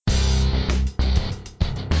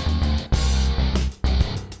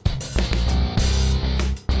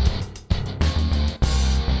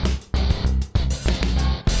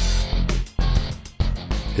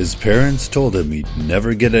His parents told him he'd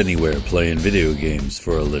never get anywhere playing video games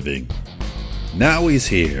for a living. Now he's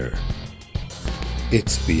here.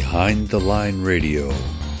 It's Behind the Line Radio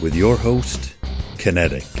with your host,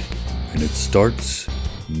 Kinetic, and it starts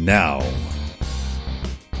now.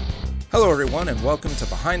 Hello everyone and welcome to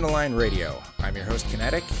Behind the Line Radio. I'm your host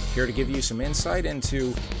Kinetic, here to give you some insight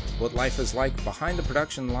into what life is like behind the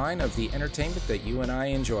production line of the entertainment that you and I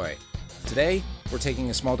enjoy. Today, we're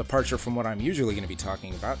taking a small departure from what I'm usually going to be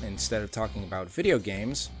talking about, and instead of talking about video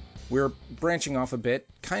games, we're branching off a bit,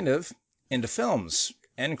 kind of, into films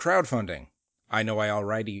and crowdfunding. I know I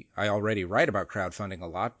already write about crowdfunding a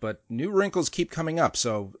lot, but new wrinkles keep coming up,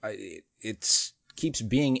 so it keeps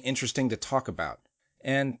being interesting to talk about.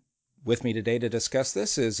 And with me today to discuss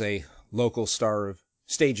this is a local star of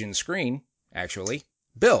stage and screen, actually,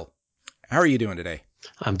 Bill. How are you doing today?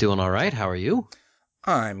 I'm doing all right. How are you?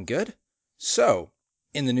 I'm good. So,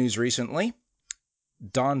 in the news recently,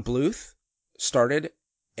 Don Bluth started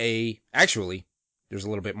actually, there's a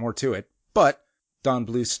little bit more to it, but Don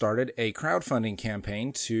Bluth started a crowdfunding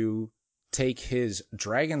campaign to take his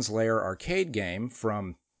Dragon's Lair arcade game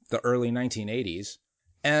from the early 1980s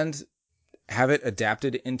and have it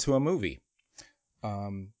adapted into a movie.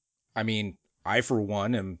 I for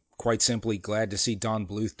one am quite simply glad to see Don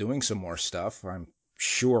Bluth doing some more stuff. I'm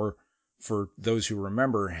sure for those who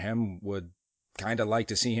remember him would kind of like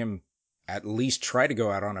to see him at least try to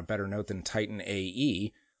go out on a better note than Titan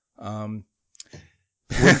AE.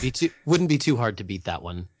 Wouldn't be too hard to beat that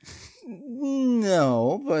one.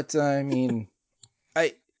 No, but Titan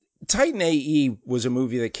AE was a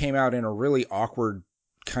movie that came out in a really awkward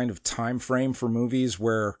kind of time frame for movies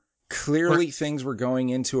where clearly things were going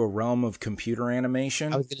into a realm of computer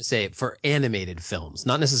animation. I was going to say for animated films,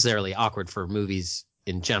 not necessarily awkward for movies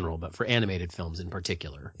in general, but for animated films in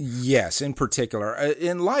particular. Yes, in particular.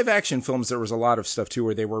 In live action films, there was a lot of stuff too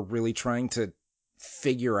where they were really trying to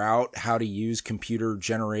figure out how to use computer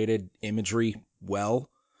generated imagery well.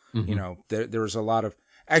 Mm-hmm. You know, there was a lot of,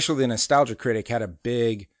 actually the Nostalgia Critic had a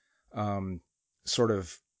big sort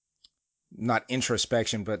of, not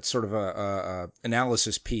introspection, but sort of a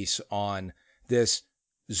analysis piece on this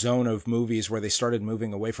zone of movies where they started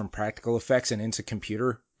moving away from practical effects and into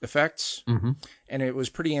computer effects. Mm-hmm. And it was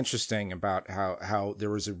pretty interesting about how there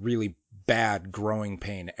was a really bad growing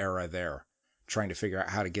pain era there, trying to figure out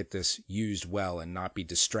how to get this used well and not be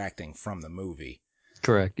distracting from the movie.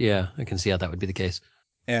 Correct. Yeah, I can see how that would be the case.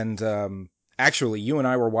 And actually, you and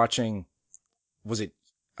I were watching, was it,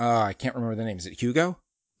 I can't remember the name. Is it Hugo?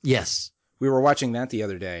 Yes. We were watching that the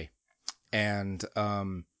other day, and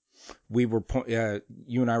we were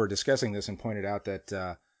you and I were discussing this and pointed out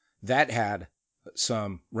that that had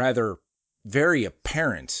some rather very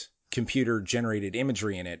apparent computer-generated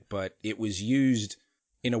imagery in it, but it was used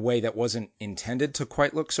in a way that wasn't intended to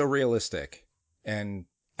quite look so realistic and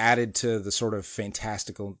added to the sort of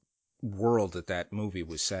fantastical world that movie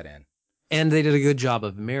was set in. And they did a good job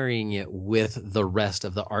of marrying it with the rest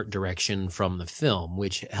of the art direction from the film,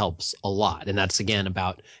 which helps a lot. And that's, again,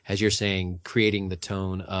 about, as you're saying, creating the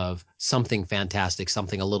tone of something fantastic,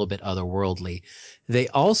 something a little bit otherworldly. They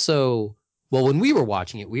also, well, when we were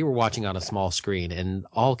watching it, we were watching on a small screen, and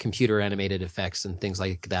all computer animated effects and things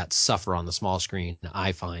like that suffer on the small screen,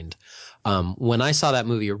 I find. When I saw that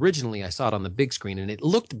movie originally, I saw it on the big screen, and it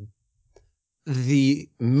looked, the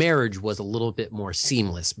marriage was a little bit more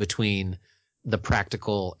seamless between the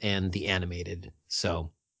practical and the animated.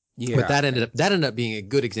 So, yeah. But that ended up being a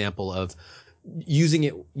good example of using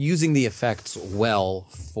the effects well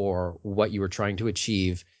for what you were trying to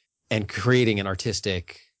achieve and creating an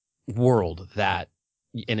artistic world, an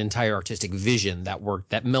entire artistic vision that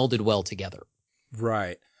worked, that melded well together.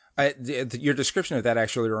 Right. Your description of that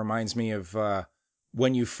actually reminds me of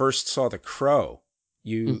when you first saw The Crow.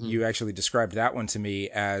 You actually described that one to me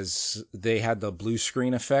as they had the blue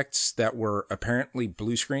screen effects that were apparently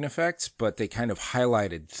blue screen effects, but they kind of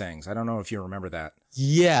highlighted things. I don't know if you remember that.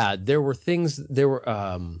 Yeah, there were things,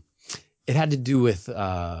 it had to do with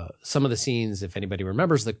some of the scenes, if anybody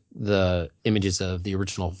remembers the images of the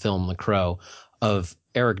original film, The Crow, of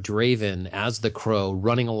Eric Draven as the Crow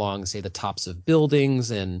running along, say, the tops of buildings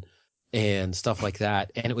and stuff like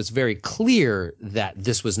that. And it was very clear that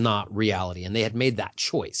this was not reality. And they had made that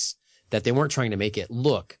choice, that they weren't trying to make it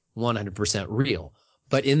look 100% real.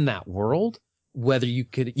 But in that world, whether you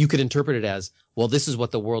could interpret it as, well, this is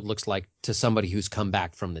what the world looks like to somebody who's come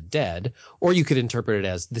back from the dead, or you could interpret it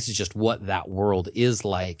as this is just what that world is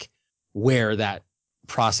like, where that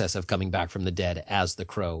process of coming back from the dead as the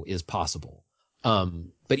Crow is possible.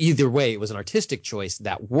 But either way, it was an artistic choice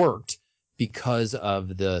that worked, because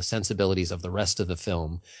of the sensibilities of the rest of the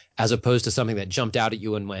film, as opposed to something that jumped out at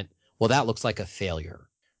you and went, well, that looks like a failure.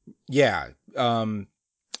 Yeah.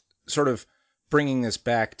 Sort of bringing this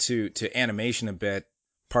back to animation a bit,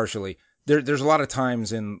 partially. There's a lot of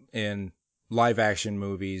times in live action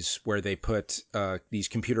movies where they put these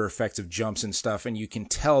computer effects of jumps and stuff, and you can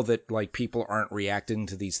tell that like people aren't reacting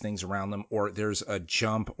to these things around them, or there's a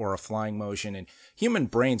jump or a flying motion, and human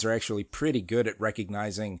brains are actually pretty good at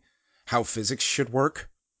recognizing how physics should work,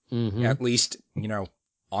 at least,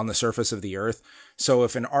 on the surface of the earth. So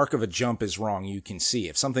if an arc of a jump is wrong, you can see.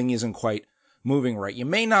 If something isn't quite moving right, you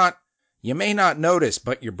may not notice,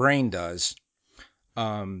 but your brain does.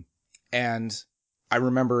 And I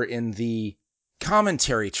remember in the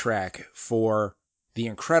commentary track for The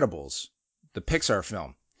Incredibles, the Pixar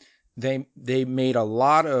film, they made a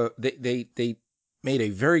lot of they made a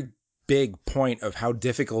very big point of how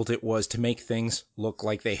difficult it was to make things look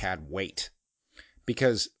like they had weight,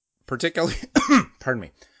 because particularly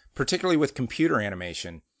particularly with computer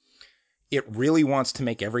animation, it really wants to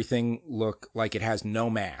make everything look like it has no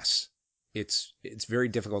mass. It's very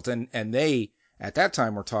difficult, and they at that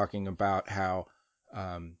time were talking about how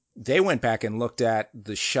they went back and looked at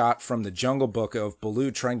the shot from the Jungle Book of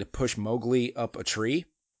Baloo trying to push Mowgli up a tree,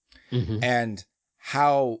 and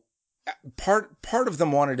how part of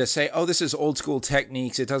them wanted to say, oh, this is old school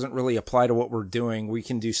techniques, it doesn't really apply to what we're doing, we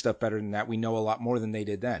can do stuff better than that, we know a lot more than they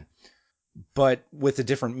did then. But with a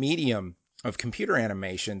different medium of computer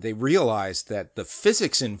animation, they realized that the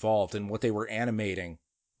physics involved in what they were animating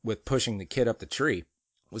with pushing the kid up the tree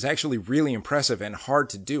was actually really impressive and hard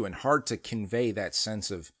to do and hard to convey that sense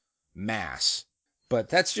of mass. But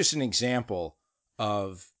that's just an example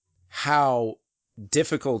of how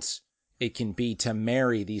difficult it can be to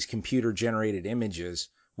marry these computer-generated images,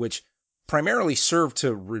 which primarily serve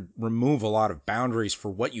to remove a lot of boundaries for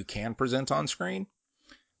what you can present on screen.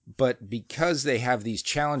 But because they have these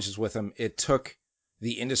challenges with them, it took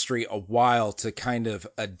the industry a while to kind of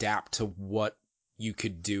adapt to what you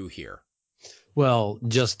could do here. Well,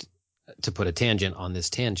 just to put a tangent on this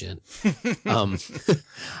tangent.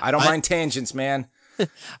 I don't mind tangents, man.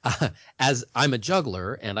 As I'm a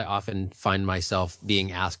juggler, and I often find myself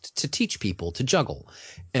being asked to teach people to juggle.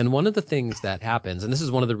 And one of the things that happens, and this is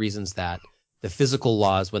one of the reasons that the physical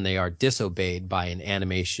laws, when they are disobeyed by an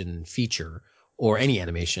animation feature or any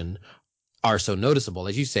animation, are so noticeable.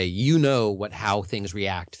 As you say, how things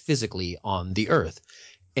react physically on the earth.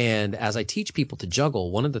 And as I teach people to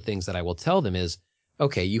juggle, one of the things that I will tell them is,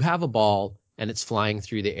 okay, you have a ball and it's flying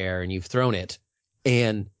through the air and you've thrown it.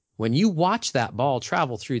 And when you watch that ball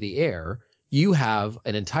travel through the air, you have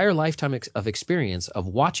an entire lifetime of experience of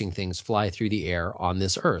watching things fly through the air on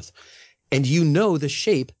this earth. And you know the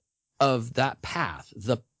shape of that path,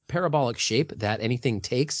 the parabolic shape that anything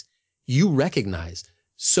takes, you recognize.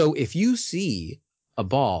 So if you see a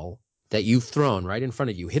ball that you've thrown right in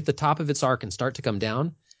front of you hit the top of its arc and start to come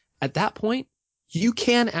down, at that point, you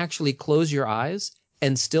can actually close your eyes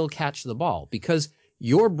and still catch the ball, because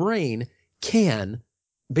your brain can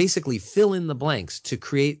basically fill in the blanks to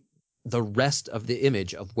create the rest of the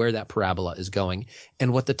image of where that parabola is going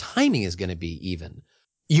and what the timing is going to be even.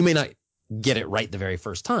 You may not get it right the very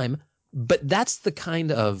first time, but that's the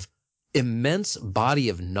kind of immense body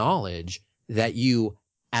of knowledge that you,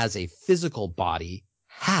 as a physical body,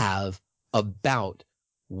 have about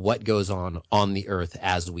what goes on the earth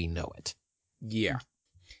as we know it. Yeah.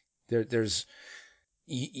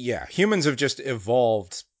 Humans have just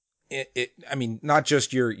evolved. I mean, not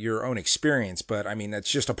just your own experience, but I mean, that's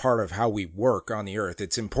just a part of how we work on the earth.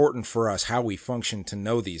 It's important for us how we function to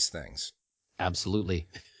know these things. Absolutely.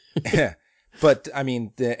 But I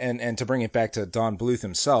mean, and to bring it back to Don Bluth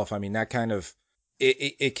himself, I mean, that kind of,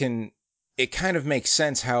 it kind of makes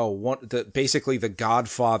sense how basically the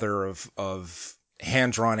godfather of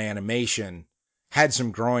hand-drawn animation had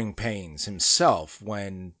some growing pains himself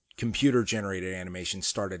when computer-generated animation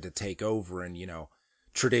started to take over and,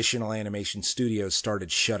 traditional animation studios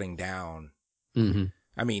started shutting down. Mm-hmm.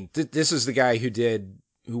 I mean, this is the guy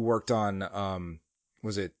who worked on,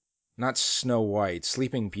 was it not Snow White,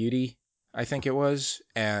 Sleeping Beauty, I think it was,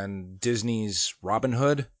 and Disney's Robin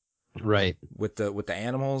Hood. Right. With the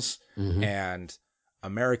animals, and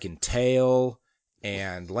American Tail,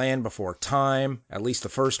 and Land Before Time, at least the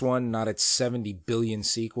first one, not its 70 billion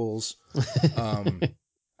sequels.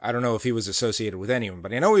 I don't know if he was associated with any of them,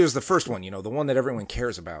 but I know he was the first one, the one that everyone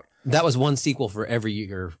cares about. That was one sequel for every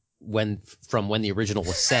year from when the original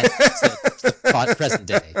was set to present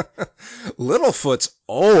day. Littlefoot's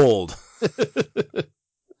old.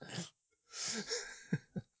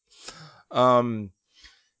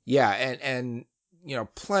 Yeah, and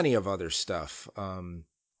plenty of other stuff.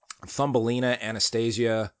 Thumbelina,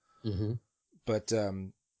 Anastasia. Mm-hmm. But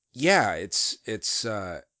yeah, it's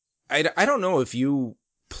I don't know if you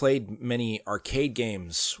played many arcade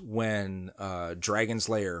games when Dragon's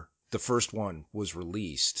Lair, the first one, was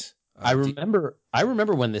released. I remember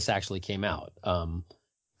when this actually came out.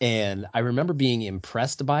 And I remember being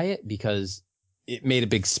impressed by it because it made a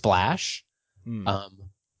big splash.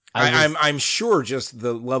 I'm sure just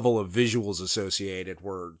the level of visuals associated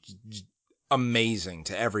were amazing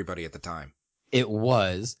to everybody at the time. It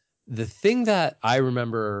was. The thing that I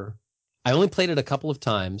remember, I only played it a couple of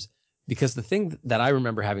times because the thing that I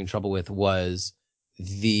remember having trouble with was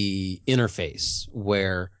the interface,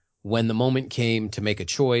 where when the moment came to make a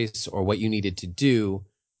choice or what you needed to do,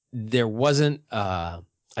 there wasn't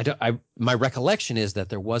my recollection is that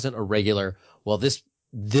there wasn't a regular, well, this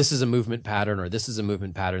is a movement pattern or this is a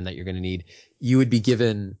movement pattern that you're going to need. You would be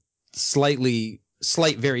given slight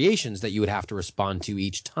variations that you would have to respond to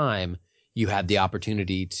each time you had the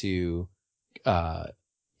opportunity to,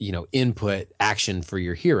 input action for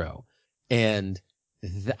your hero. And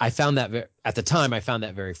I found that at the time, I found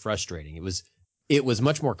that very frustrating. It was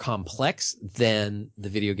much more complex than the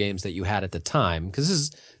video games that you had at the time.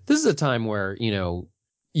 Cause this is a time where,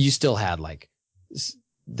 you still had like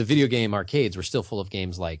the video game arcades were still full of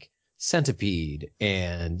games like Centipede,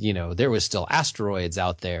 and there was still Asteroids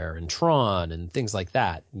out there and Tron and things like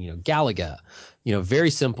that. Galaga, very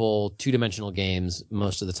simple 2-dimensional games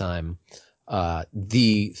most of the time.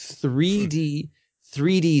 The 3D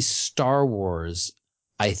Star Wars,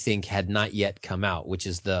 I think, had not yet come out, which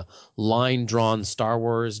is the line drawn Star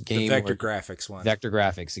Wars game. The vector graphics one. Vector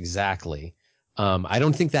graphics, exactly. I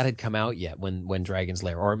don't think that had come out yet when Dragon's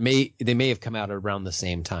Lair, or they may have come out around the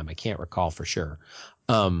same time. I can't recall for sure.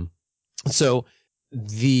 So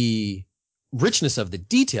the richness of the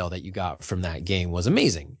detail that you got from that game was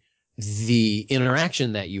amazing. The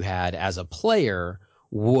interaction that you had as a player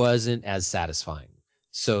wasn't as satisfying.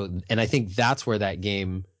 So, and I think that's where that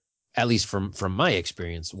game, at least from my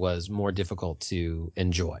experience, was more difficult to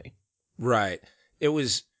enjoy. Right. It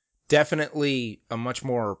was definitely a much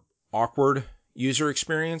more awkward user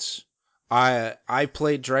experience. I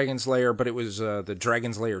played Dragon's Lair, but it was the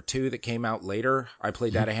Dragon's Lair 2 that came out later. I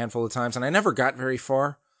played that a handful of times, and I never got very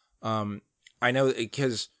far. I know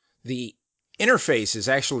because the interface is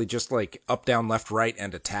actually just like up, down, left, right,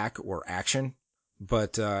 and attack or action.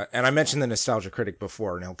 But and I mentioned the Nostalgia Critic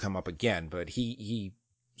before, and he'll come up again. But he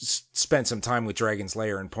spent some time with Dragon's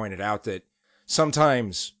Lair and pointed out that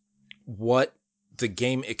sometimes what the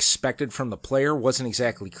game expected from the player wasn't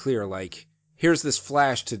exactly clear. Like, here's this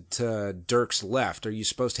flash to Dirk's left. Are you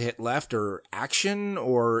supposed to hit left or action,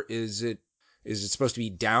 or is it supposed to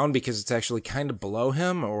be down because it's actually kind of below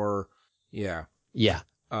him? Or yeah.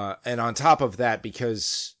 And on top of that,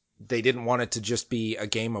 because they didn't want it to just be a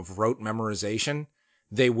game of rote memorization,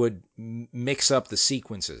 they would mix up the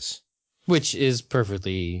sequences, which is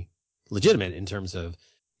perfectly legitimate in terms of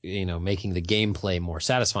making the gameplay more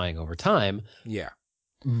satisfying over time. Yeah.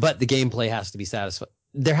 But the gameplay has to be satisfying.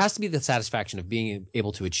 There has to be the satisfaction of being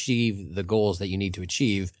able to achieve the goals that you need to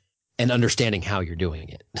achieve and understanding how you're doing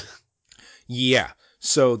it. Yeah.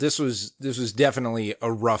 So this was definitely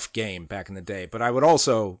a rough game back in the day, but I would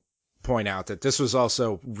also point out that this was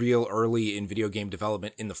also real early in video game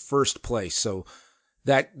development in the first place. So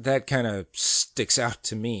that kind of sticks out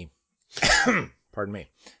to me. Pardon me.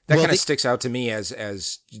 That kind of sticks out to me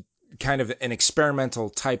as kind of an experimental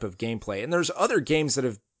type of gameplay. And there's other games that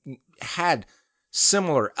have had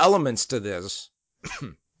similar elements to this,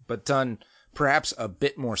 but done perhaps a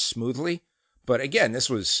bit more smoothly. But again, this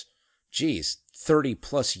was, 30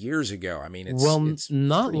 plus years ago. I mean, it's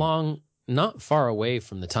not far away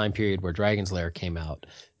from the time period where Dragon's Lair came out.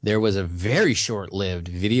 There was a very short-lived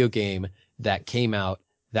video game that came out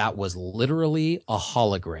that was literally a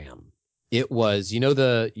hologram. It was,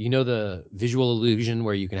 the visual illusion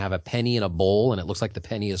where you can have a penny in a bowl and it looks like the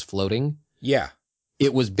penny is floating. Yeah.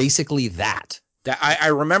 It was basically that. I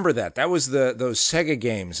remember that. That was those Sega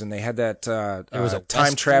games, and they had that there was a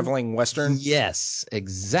time-traveling Western. Yes,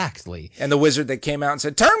 exactly. And the wizard that came out and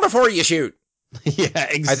said, "Turn before you shoot." Yeah,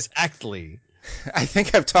 exactly. I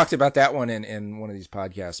think I've talked about that one in one of these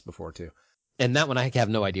podcasts before, too. And that one, I have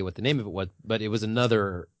no idea what the name of it was, but it was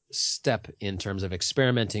another step in terms of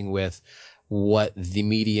experimenting with what the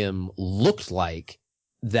medium looked like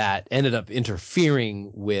that ended up interfering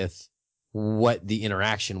with what the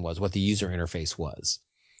interaction was, what the user interface was.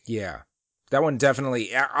 Yeah, that one definitely.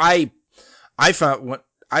 I found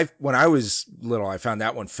when I was little, I found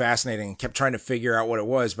that one fascinating and kept trying to figure out what it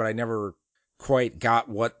was, but I never quite got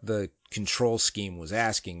what the control scheme was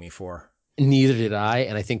asking me for. Neither did I.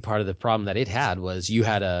 And I think part of the problem that it had was you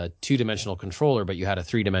had a 2-dimensional controller, but you had a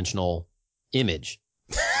 3-dimensional image.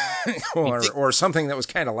 or something that was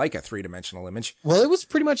kind of like a 3-dimensional image. Well, it was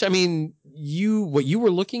pretty much, I mean, what you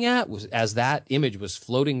were looking at was, as that image was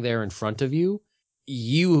floating there in front of you,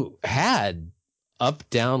 you had up,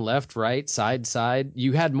 down, left, right, side.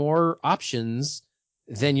 You had more options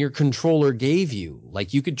than your controller gave you.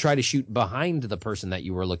 Like you could try to shoot behind the person that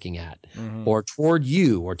you were looking at, or toward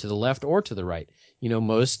you, or to the left or to the right. You know,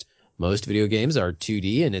 most video games are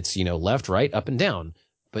 2D and it's, you know, left, right, up and down.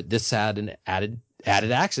 But this had an added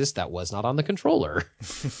axis that was not on the controller,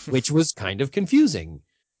 which was kind of confusing.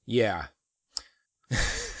 Yeah.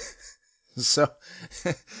 So,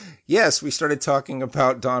 yes, we started talking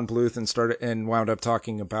about Don Bluth and wound up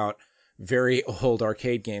talking about very old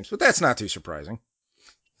arcade games, but that's not too surprising,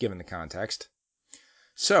 given the context.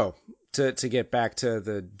 So, to get back to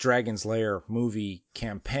the Dragon's Lair movie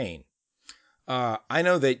campaign, I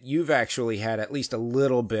know that you've actually had at least a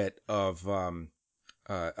little bit of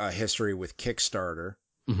a history with Kickstarter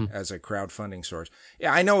as a crowdfunding source.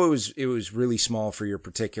 Yeah, I know it was really small for your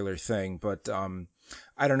particular thing, but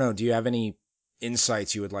I don't know. Do you have any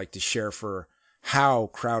insights you would like to share for how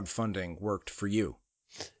crowdfunding worked for you?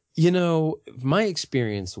 You know, my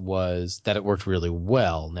experience was that it worked really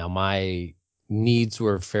well. Now, my needs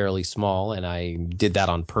were fairly small, and I did that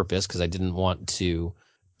on purpose because I didn't want to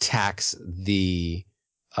tax the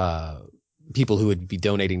people who would be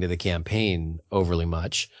donating to the campaign overly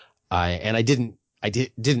much. I didn't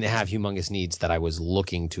have humongous needs that I was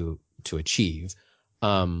looking to achieve.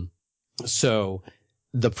 So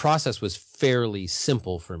the process was fairly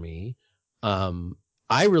simple for me.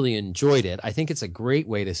 I really enjoyed it. I think it's a great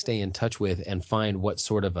way to stay in touch with and find what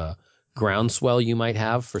sort of a groundswell you might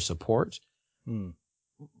have for support.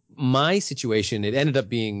 My situation, it ended up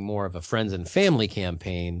being more of a friends and family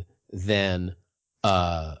campaign than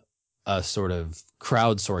a sort of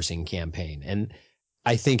crowdsourcing campaign. And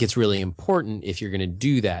I think it's really important, if you're going to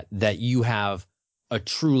do that you have a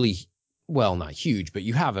truly, well, not huge, but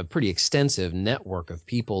you have a pretty extensive network of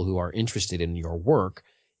people who are interested in your work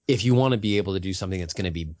if you want to be able to do something that's going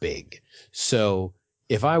to be big. So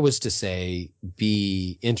if I was to say,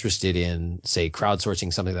 be interested in, say,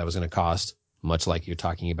 crowdsourcing something that was going to cost, much like you're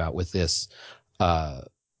talking about with this,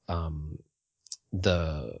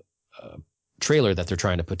 trailer that they're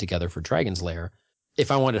trying to put together for Dragon's Lair,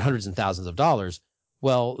 if I wanted hundreds and thousands of dollars,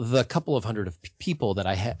 well, the couple of hundred of people that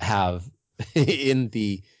I have in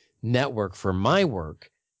the network for my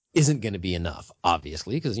work isn't going to be enough,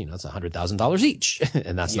 obviously, because, you know, it's $100,000 each,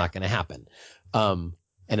 and that's not going to happen. And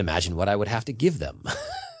imagine what I would have to give them.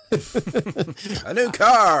 A new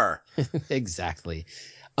car. Exactly.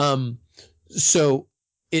 So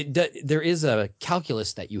there is a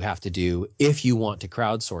calculus that you have to do if you want to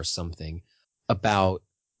crowdsource something about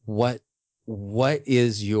what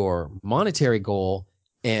is your monetary goal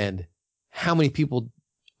and how many people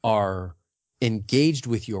are engaged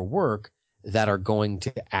with your work that are going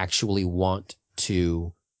to actually want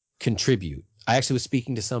to contribute. I actually was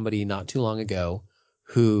speaking to somebody not too long ago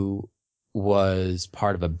who was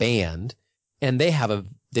part of a band, and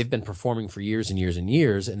they've been performing for years and years and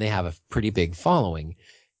years, and they have a pretty big following.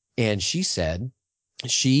 And she said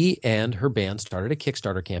she and her band started a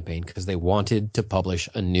Kickstarter campaign because they wanted to publish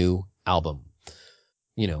a new album.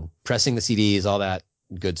 You know, pressing the CDs, all that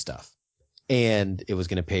good stuff. And it was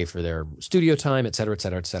going to pay for their studio time, et cetera, et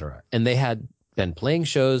cetera, et cetera. And they had been playing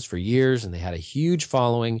shows for years, and they had a huge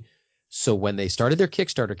following. So when they started their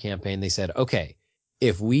Kickstarter campaign, they said, okay,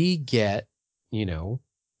 if we get, you know,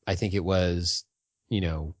 I think it was, you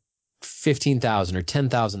know, $15,000 or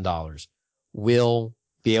 $10,000, we'll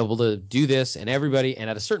be able to do this. And everybody, and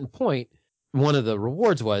at a certain point, one of the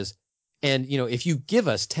rewards was, and, you know, if you give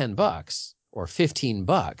us $10 or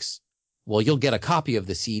 $15, well, you'll get a copy of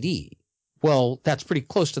the CD. Well, that's pretty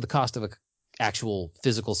close to the cost of an actual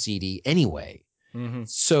physical CD anyway.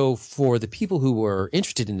 So for the people who were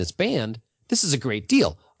interested in this band, this is a great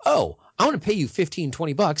deal. Oh, I want to pay you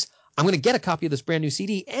 $15-$20. I'm going to get a copy of this brand new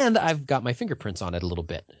CD, and I've got my fingerprints on it a little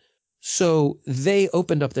bit. So they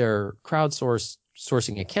opened up their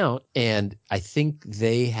crowdsourcing account, and I think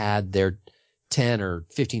they had their $10,000 or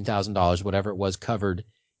 $15,000, whatever it was, covered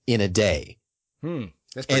in a day.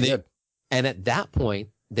 That's pretty good. And at that point,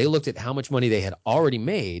 they looked at how much money they had already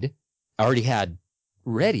had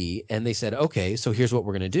ready, and they said, okay, so here's what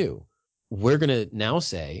we're going to do. We're going to now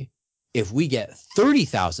say, if we get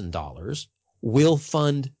 $30,000, we'll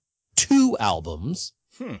fund 2 albums.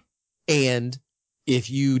 And if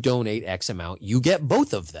you donate X amount, you get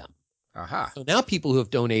both of them. Aha. So now people who have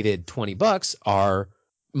donated $20 are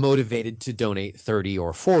motivated to donate 30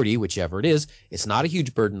 or 40, whichever it is. It's not a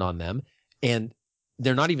huge burden on them. And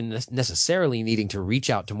they're not even necessarily needing to reach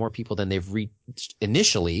out to more people than they've reached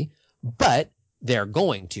initially, but they're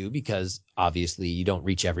going to, because obviously you don't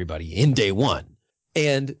reach everybody in day one.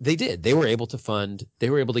 And they did. They were able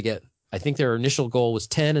to get, I think their initial goal was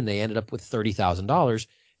 10 and they ended up with $30,000,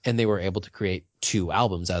 and they were able to create 2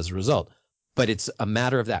 albums as a result. But it's a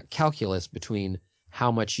matter of that calculus between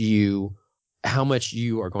how much you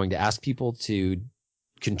are going to ask people to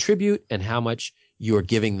contribute and how much you're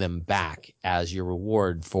giving them back as your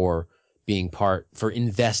reward for for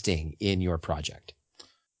investing in your project.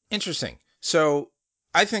 Interesting. So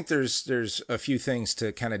I think there's a few things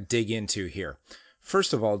to kind of dig into here.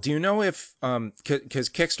 First of all, do you know if, because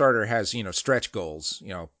Kickstarter has, stretch goals,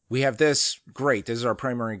 we have this, great, this is our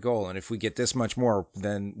primary goal. And if we get this much more,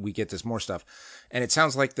 then we get this more stuff. And it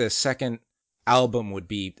sounds like the second album would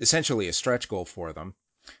be essentially a stretch goal for them.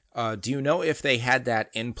 Do you know if they had that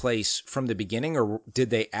in place from the beginning, or did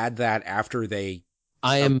they add that after they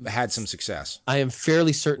had some success? I am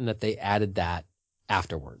fairly certain that they added that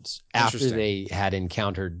afterwards, after they had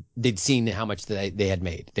they'd seen how much they had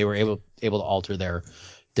made. They were able to alter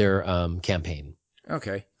their campaign.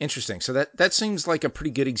 Okay, interesting. So that seems like a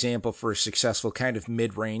pretty good example for a successful kind of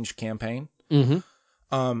mid-range campaign.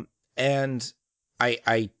 Mm-hmm. And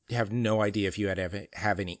I have no idea if you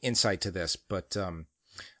have any insight to this, but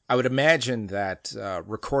I would imagine that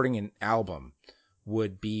recording an album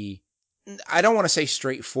would be, I don't want to say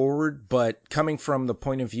straightforward, but coming from the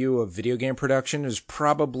point of view of video game production, is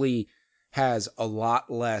probably has a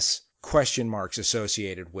lot less question marks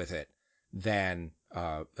associated with it than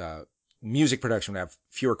music production would have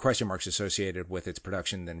fewer question marks associated with its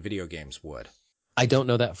production than video games would. I don't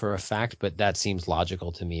know that for a fact, but that seems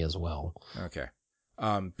logical to me as well. Okay.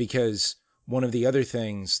 Because one of the other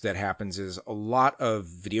things that happens is a lot of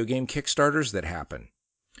video game Kickstarters that happen,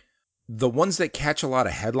 the ones that catch a lot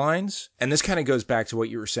of headlines, and this kind of goes back to what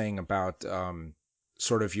you were saying about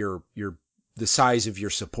sort of the size of your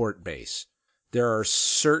support base. There are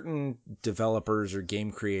certain developers or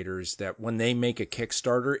game creators that when they make a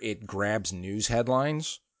Kickstarter, it grabs news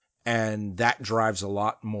headlines, and that drives a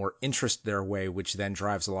lot more interest their way, which then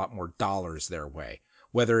drives a lot more dollars their way.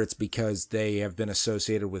 Whether it's because they have been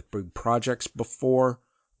associated with big projects before,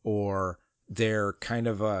 or they're kind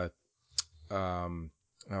of a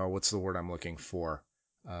what's the word I'm looking for?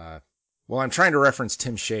 Well, I'm trying to reference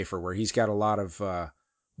Tim Schafer, where he's got a lot of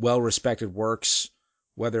well-respected works,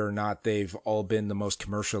 whether or not they've all been the most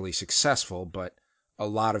commercially successful, but a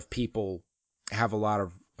lot of people have a lot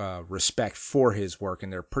of respect for his work,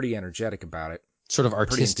 and they're pretty energetic about it. Sort of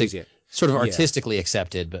artistically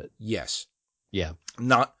accepted, but yes. Yeah.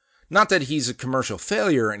 Not that he's a commercial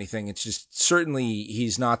failure or anything. It's just certainly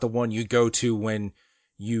he's not the one you go to when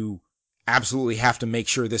you absolutely have to make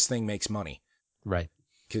sure this thing makes money. Right.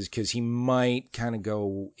 Because he might kind of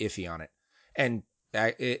go iffy on it. And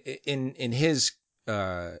in his,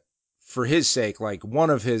 for his sake, like one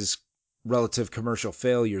of his relative commercial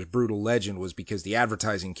failures, Brutal Legend, was because the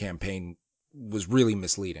advertising campaign was really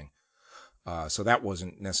misleading. So that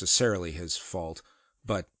wasn't necessarily his fault,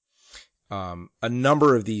 but a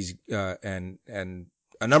number of these and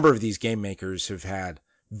a number of these game makers have had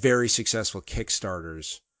very successful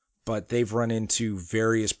Kickstarters, but they've run into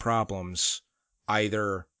various problems.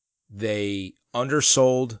 Either they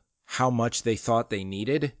undersold how much they thought they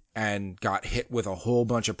needed and got hit with a whole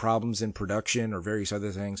bunch of problems in production or various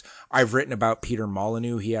other things. I've written about Peter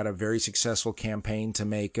Molyneux. He had a very successful campaign to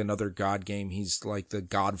make another God game. He's like the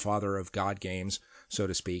godfather of God games, so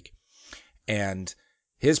to speak. And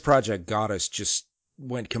his project Goddess just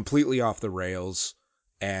went completely off the rails.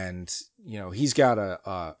 And, he's got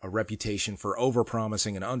a reputation for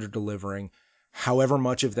overpromising and underdelivering. However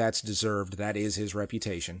much of that's deserved, that is his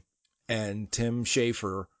reputation. And Tim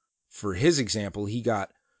Schafer, for his example, he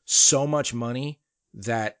got so much money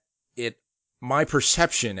that my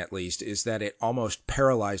perception at least, is that it almost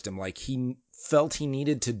paralyzed him. Like he felt he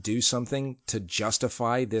needed to do something to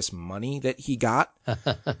justify this money that he got.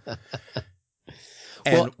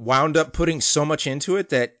 And wound up putting so much into it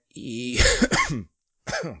that he,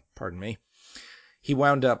 pardon me, he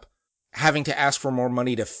wound up having to ask for more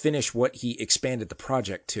money to finish what he expanded the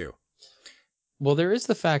project to. Well, there is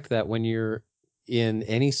the fact that when you're in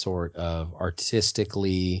any sort of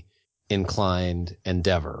artistically inclined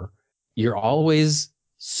endeavor, you're always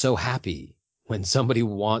so happy when somebody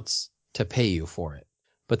wants to pay you for it.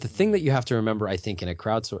 But the thing that you have to remember, I think, in a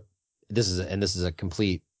crowdsourcing, this is a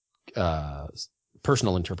complete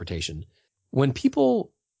personal interpretation. When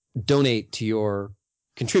people contribute to your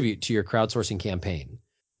crowdsourcing campaign,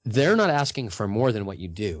 they're not asking for more than what you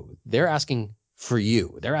do. They're asking for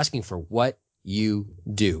you. They're asking for what you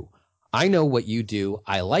do. I know what you do.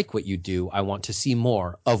 I like what you do. I want to see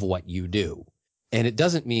more of what you do. And it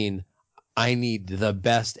doesn't mean I need the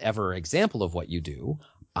best ever example of what you do.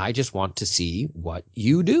 I just want to see what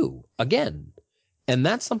you do again. And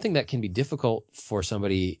that's something that can be difficult for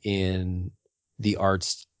somebody in the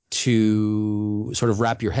arts to sort of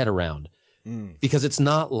wrap your head around. Because it's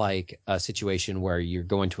not like a situation where you're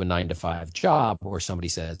going to a 9-to-5 job where somebody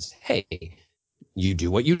says, hey, you do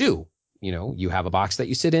what you do. You know, you have a box that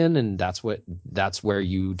you sit in, and that's where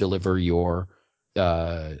you deliver your,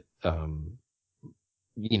 your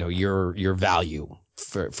value,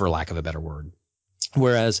 for lack of a better word.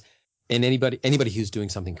 Whereas in anybody who's doing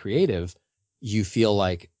something creative, you feel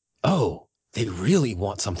like, oh, they really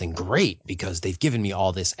want something great because they've given me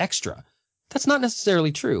all this extra. That's not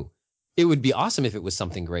necessarily true. It would be awesome if it was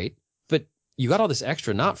something great, but you got all this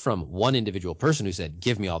extra not from one individual person who said,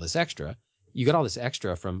 give me all this extra. You got all this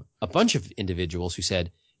extra from a bunch of individuals who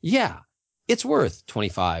said, yeah, it's worth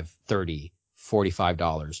 $25, $30,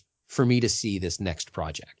 $45 for me to see this next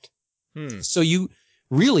project. So you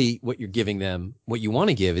really, what you're giving them, what you want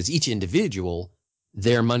to give is each individual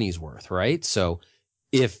their money's worth, right? So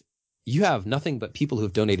if you have nothing but people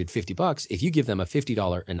who've donated $50, if you give them a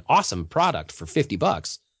 $50, an awesome product for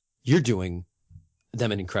 $50, you're doing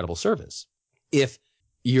them an incredible service. If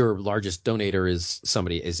your largest donator is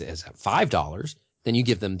somebody is $5, then you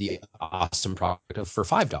give them the awesome product for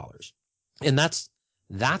 $5. And that's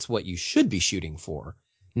what you should be shooting for.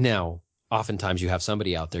 Now, oftentimes you have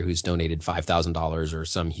somebody out there who's donated $5,000 or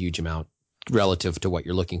some huge amount relative to what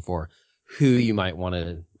you're looking for, who you might want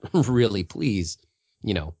to really please,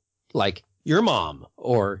 like your mom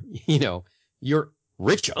or, your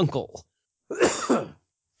rich uncle.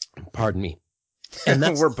 Pardon me. And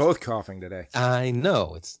we're both coughing today. I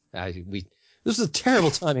know. This is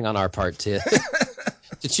terrible timing on our part to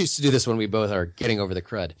choose to do this when we both are getting over the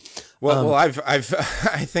crud. Well, I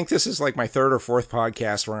think this is like my third or fourth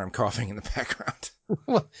podcast where I'm coughing in the background.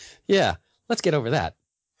 Well, yeah, let's get over that.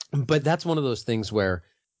 But that's one of those things where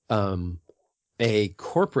a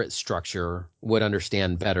corporate structure would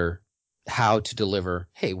understand better how to deliver.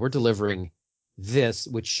 Hey, we're delivering this,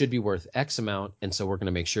 which should be worth X amount, and so we're going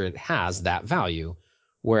to make sure it has that value.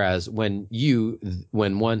 Whereas when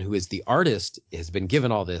one who is the artist has been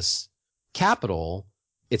given all this capital,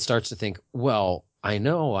 it starts to think, well, I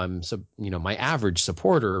know my average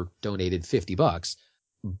supporter donated $50,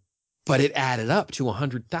 but it added up to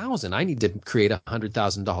 $100,000. I need to create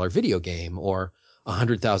 $100,000 video game or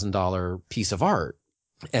 $100,000 piece of art,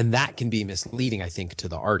 and that can be misleading, I think, to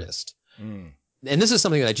the artist. And this is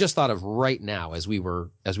something that I just thought of right now as we were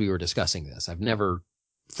discussing this. I've never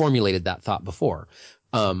formulated that thought before.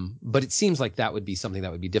 But it seems like that would be something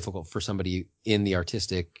that would be difficult for somebody in the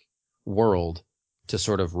artistic world to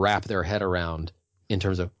sort of wrap their head around in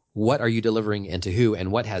terms of what are you delivering and to who,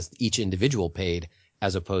 and what has each individual paid,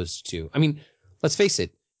 as opposed to, I mean, let's face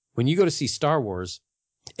it, when you go to see Star Wars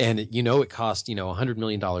and it cost, $100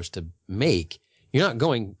 million to make, you're not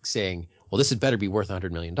going saying, well, this had better be worth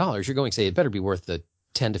 $100 million. You're going to say it better be worth the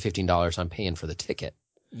 $10 to $15 I'm paying for the ticket.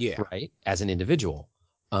 Yeah. Right. As an individual.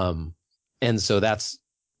 And so that's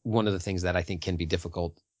one of the things that I think can be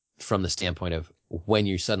difficult from the standpoint of when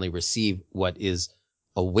you suddenly receive what is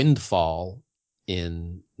a windfall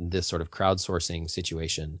in this sort of crowdsourcing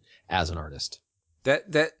situation as an artist.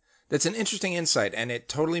 That's an interesting insight, and it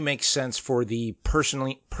totally makes sense for the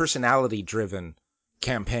personality-driven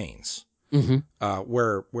campaigns.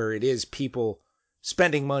 Where it is people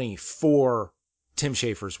spending money for Tim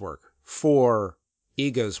Schafer's work, for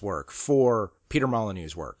Ego's work, for Peter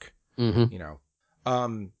Molyneux's work.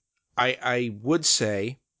 I would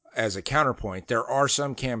say, as a counterpoint, there are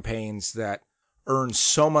some campaigns that earn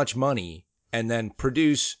so much money and then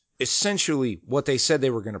produce essentially what they said they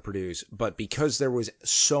were going to produce, but because there was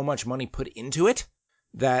so much money put into it,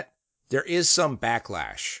 that there is some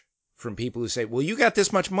backlash from people who say, well, you got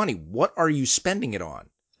this much money. What are you spending it on?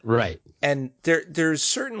 Right. And there's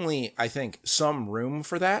certainly, I think, some room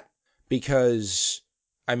for that because,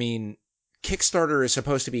 I mean, Kickstarter is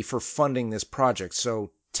supposed to be for funding this project.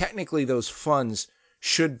 So technically those funds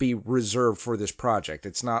should be reserved for this project.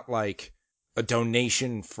 It's not like a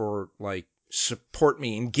donation for like support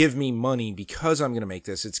me and give me money because I'm going to make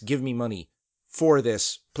this. It's give me money for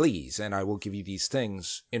this, please, and I will give you these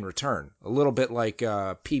things in return. A little bit like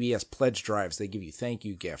PBS pledge drives. They give you thank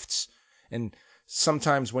you gifts. And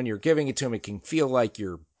sometimes when you're giving it to them, it can feel like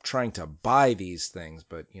you're trying to buy these things,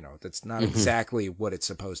 but, that's not exactly what it's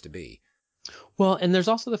supposed to be. Well, and there's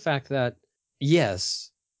also the fact that,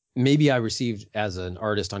 yes, maybe I received as an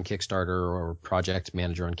artist on Kickstarter or project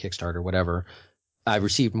manager on Kickstarter, whatever, I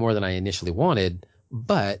received more than I initially wanted.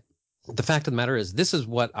 But the fact of the matter is, this is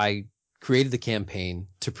what I created the campaign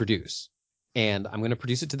to produce. And I'm going to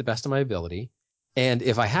produce it to the best of my ability. And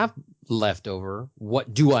if I have leftover,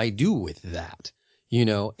 what do I do with that?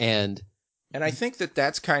 And I think that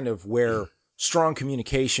that's kind of where strong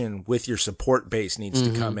communication with your support base needs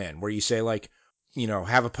to come in, where you say, like,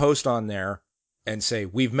 have a post on there and say,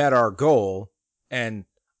 we've met our goal. And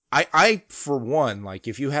I, for one, like,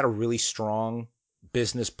 if you had a really strong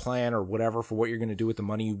business plan or whatever for what you're going to do with the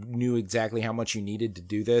money, you knew exactly how much you needed to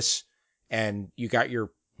do this, and you got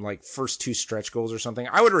your, like, first 2 stretch goals or something,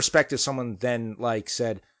 I would respect if someone then, like,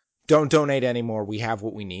 said, don't donate anymore, we have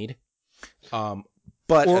what we need.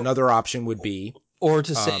 But another option would be, or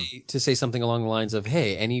to say something along the lines of,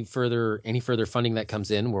 hey, any further funding that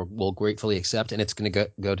comes in, we'll gratefully accept, and it's going to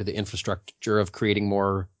go to the infrastructure of creating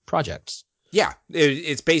more projects. Yeah,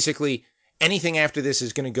 it's basically anything after this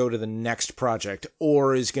is going to go to the next project,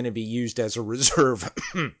 or is going to be used as a reserve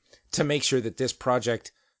to make sure that this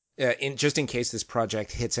project, just in case this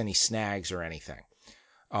project hits any snags or anything.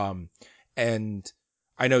 And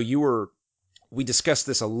I know we discussed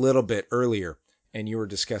this a little bit earlier, and you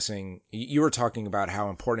were talking about how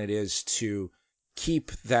important it is to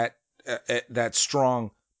keep that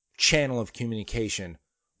strong channel of communication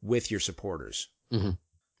with your supporters. Mm-hmm.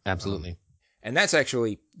 Absolutely. And that's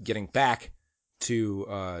actually getting back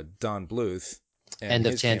to Don Bluth. End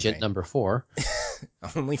of tangent campaign. number 4.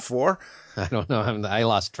 Only 4? I don't know. I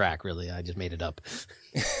lost track, really. I just made it up.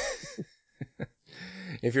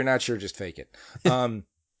 If you're not sure, just fake it.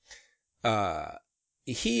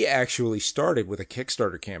 He actually started with a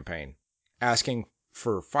Kickstarter campaign asking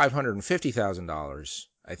for $550,000,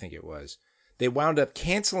 I think it was. They wound up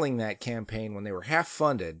canceling that campaign when they were half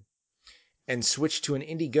funded and switched to an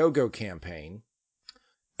Indiegogo campaign.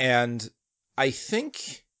 And I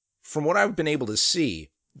think, from what I've been able to see,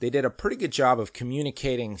 they did a pretty good job of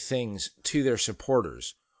communicating things to their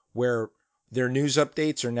supporters, where their news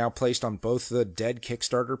updates are now placed on both the Dead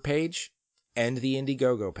Kickstarter page and the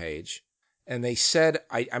Indiegogo page. And they said,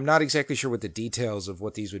 I'm not exactly sure what the details of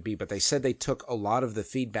what these would be, but they said they took a lot of the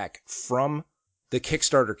feedback from the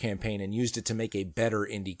Kickstarter campaign and used it to make a better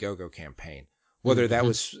Indiegogo campaign. Whether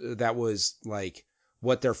that was like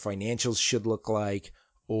what their financials should look like,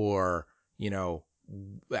 or,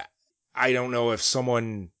 I don't know if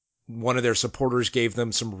one of their supporters gave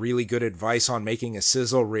them some really good advice on making a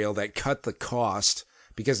sizzle reel that cut the cost,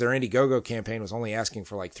 because their Indiegogo campaign was only asking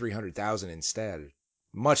for like $300,000 instead.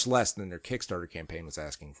 Much less than their Kickstarter campaign was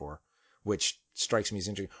asking for, which strikes me as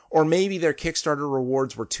interesting. Or maybe their Kickstarter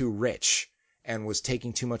rewards were too rich and was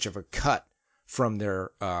taking too much of a cut from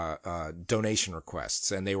their donation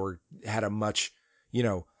requests, and they had a much,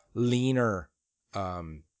 leaner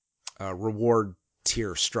reward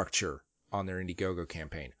tier structure on their Indiegogo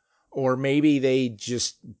campaign. Or maybe they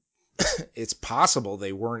just, it's possible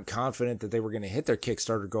they weren't confident that they were going to hit their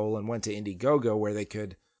Kickstarter goal and went to Indiegogo, where they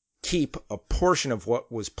could keep a portion of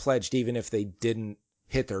what was pledged even if they didn't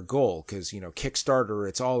hit their goal. Because, Kickstarter,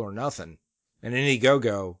 it's all or nothing. And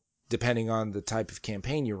Indiegogo, depending on the type of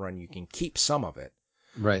campaign you run, you can keep some of it.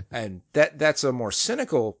 Right. And that's a more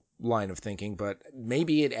cynical line of thinking, but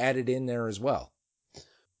maybe it added in there as well.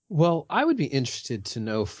 Well, I would be interested to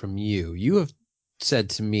know from you. You have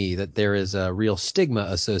said to me that there is a real stigma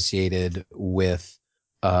associated with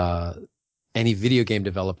any video game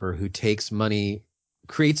developer who takes money,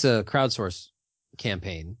 creates a crowdsource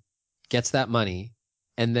campaign, gets that money,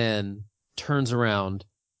 and then turns around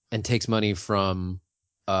and takes money from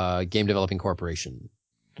a game developing corporation.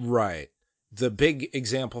 Right. The big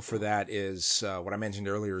example for that is what I mentioned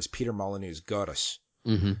earlier, is Peter Molyneux's Godus.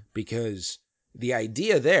 Mm-hmm. Because the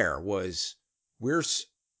idea there was we're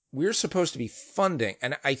supposed to be funding,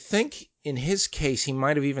 and I think in his case he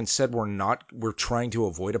might have even said we're trying to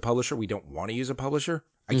avoid a publisher. We don't want to use a publisher.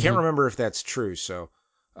 I can't remember if that's true. So,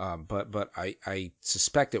 but I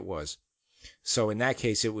suspect it was. So in that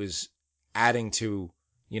case, it was adding to,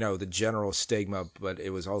 the general stigma, but it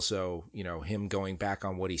was also, him going back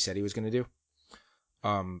on what he said he was going to do.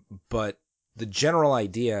 But the general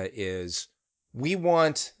idea is we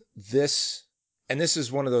want this, and this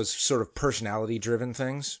is one of those sort of personality driven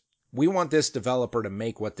things. We want this developer to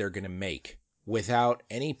make what they're going to make without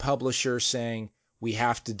any publisher saying we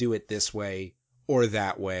have to do it this way or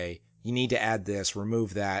that way. You need to add this,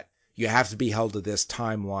 remove that. You have to be held to this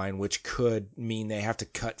timeline, which could mean they have to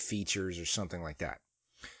cut features or something like that.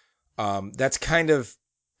 That's kind of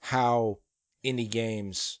how indie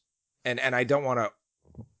games, and I don't want to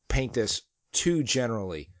paint this too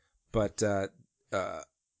generally, but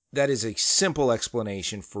that is a simple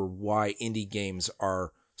explanation for why indie games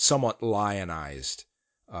are somewhat lionized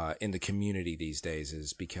in the community these days,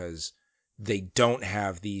 is because they don't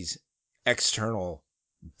have these external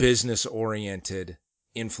business-oriented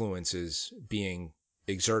influences being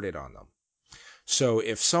exerted on them. So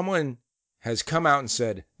if someone has come out and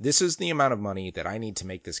said, this is the amount of money that I need to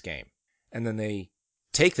make this game, and then they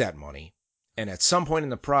take that money and at some point in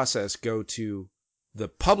the process go to the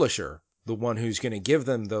publisher, the one who's going to give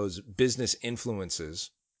them those business influences,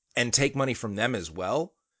 and take money from them as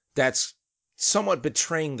well, that's somewhat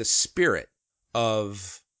betraying the spirit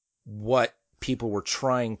of what people were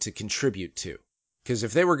trying to contribute to. Because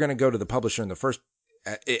if they were going to go to the publisher in the first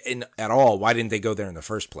at all, why didn't they go there in the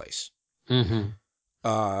first place? Mm-hmm.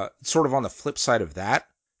 Sort of on the flip side of that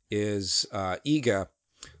is Iga.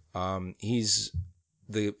 He's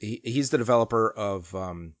the developer of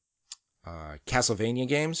Castlevania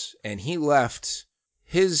games, and he left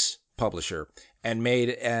his publisher and made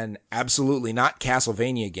an absolutely not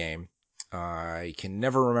Castlevania game. I can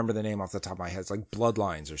never remember the name off the top of my head. It's like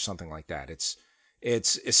Bloodlines or something like that.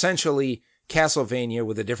 It's essentially Castlevania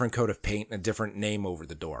with a different coat of paint and a different name over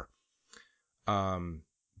the door.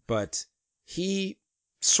 But he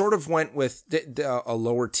sort of went with a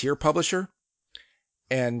lower tier publisher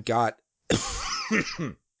and got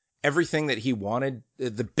everything that he wanted,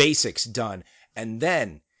 the basics done. And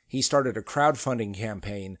then he started a crowdfunding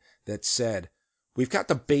campaign that said, we've got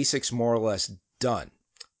the basics more or less done,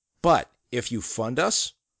 but if you fund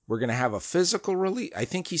us, we're going to have a physical release. I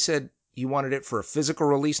think he said he wanted it for a physical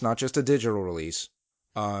release, not just a digital release.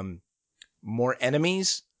 More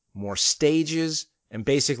enemies, more stages, and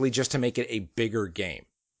basically just to make it a bigger game.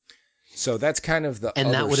 So that's kind of the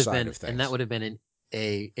other side of things. And that would have been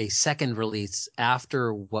a second release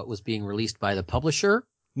after what was being released by the publisher?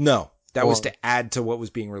 No, that was to add to what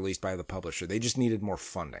was being released by the publisher. They just needed more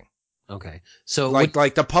funding. Okay. So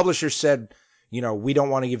like the publisher said, we don't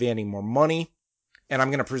want to give you any more money. And I'm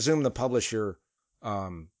going to presume the publisher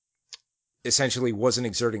essentially wasn't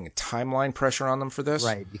exerting a timeline pressure on them for this.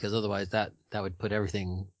 Right, because otherwise that would put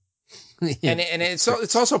everything... and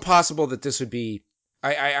it's also possible that this would be...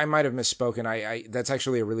 I might have misspoken. That's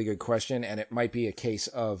actually a really good question, and it might be a case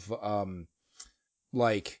of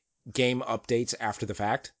like game updates after the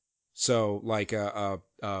fact. So like a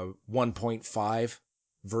 1.5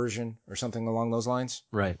 version or something along those lines.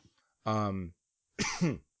 Right.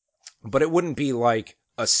 But it wouldn't be like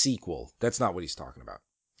a sequel. That's not what he's talking about.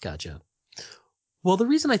 Gotcha. Well, the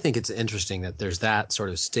reason I think it's interesting that there's that sort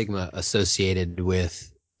of stigma associated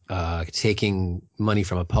with taking money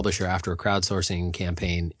from a publisher after a crowdsourcing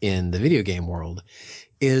campaign in the video game world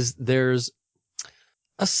is there's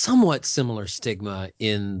a somewhat similar stigma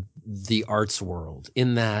in the arts world,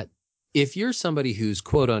 in that if you're somebody who's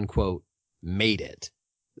quote unquote made it,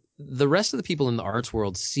 the rest of the people in the arts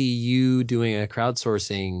world see you doing a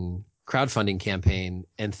crowdfunding campaign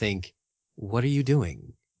and think, what are you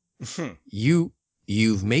doing?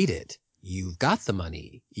 You've made it. You've got the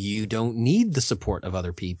money. You don't need the support of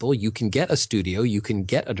other people. You can get a studio. You can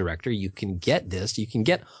get a director. You can get this. You can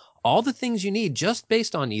get all the things you need just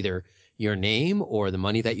based on either your name or the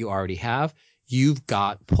money that you already have. You've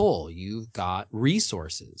got pull. You've got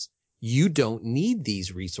resources. You don't need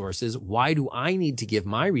these resources. Why do I need to give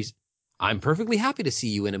my I'm perfectly happy to see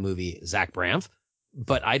you in a movie, Zach Braff,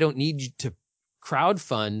 but I don't need you to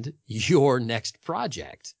crowdfund your next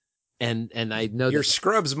project. And I know your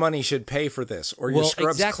Scrubs money should pay for this, or your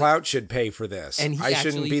Scrubs clout should pay for this. And I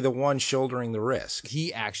shouldn't be the one shouldering the risk.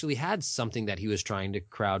 He actually had something that he was trying to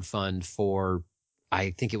crowdfund for.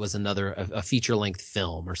 I think it was a feature length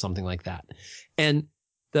film or something like that. And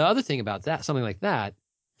the other thing about that, something like that,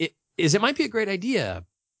 it might be a great idea,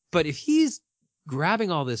 but if he's grabbing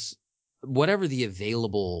all this, whatever the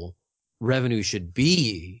available revenue should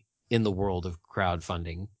be in the world of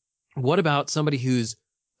crowdfunding, what about somebody who's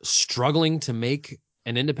struggling to make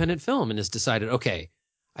an independent film and has decided, okay,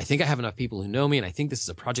 I think I have enough people who know me and I think this is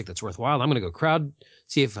a project that's worthwhile. I'm going to go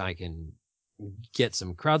see if I can get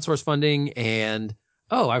some crowdsource funding. And,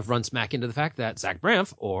 I've run smack into the fact that Zach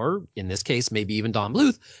Braff, or in this case, maybe even Don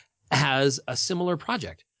Bluth, has a similar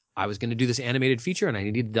project. I was going to do this animated feature and I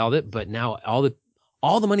needed all that, but now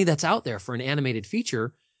all the money that's out there for an animated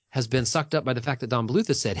feature has been sucked up by the fact that Don Bluth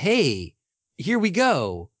has said, hey, here we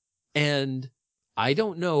go. And I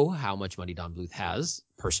don't know how much money Don Bluth has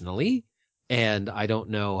personally, and I don't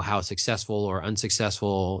know how successful or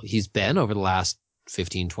unsuccessful he's been over the last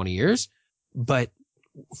 15, 20 years. But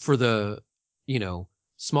for the,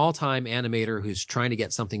 small time animator who's trying to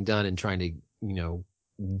get something done and trying to,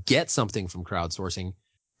 get something from crowdsourcing,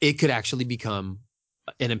 it could actually become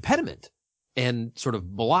an impediment and sort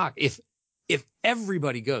of block if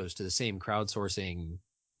everybody goes to the same crowdsourcing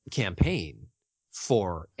campaign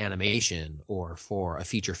for animation or for a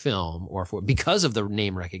feature film or for because of the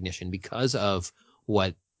name recognition, because of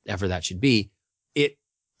whatever that should be, it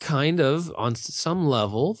kind of on some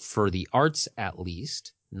level for the arts at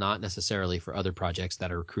least, not necessarily for other projects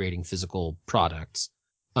that are creating physical products,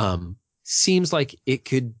 seems like it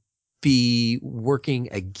could be working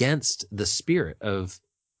against the spirit of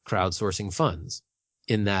crowdsourcing funds,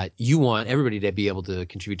 in that you want everybody to be able to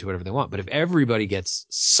contribute to whatever they want. But if everybody gets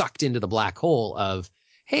sucked into the black hole of,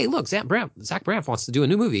 hey, look, Zach Braff wants to do a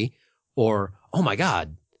new movie, or, oh my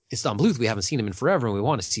God, it's Don Bluth. We haven't seen him in forever and we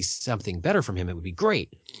want to see something better from him. It would be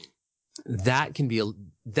great. That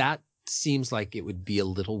seems like it would be a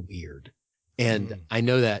little weird. And I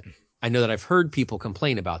know that I've heard people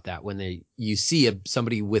complain about that when you see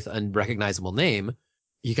somebody with a unrecognizable name,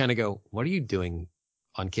 you kind of go, what are you doing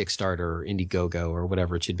on Kickstarter or Indiegogo or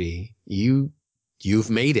whatever it should be? You've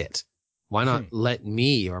made it. Why not let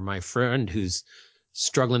me or my friend who's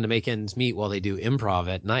struggling to make ends meet while they do improv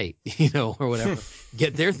at night, or whatever,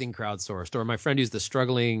 get their thing crowdsourced, or my friend who's the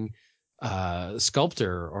struggling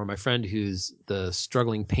sculptor, or my friend who's the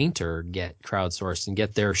struggling painter get crowdsourced and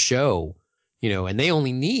get their show, and they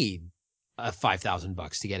only need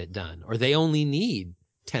 $5,000 to get it done, or they only need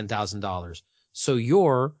 $10,000. So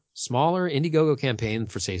your smaller Indiegogo campaign,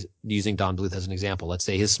 for say, using Don Bluth as an example, let's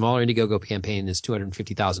say his smaller Indiegogo campaign is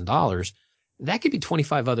 $250,000. That could be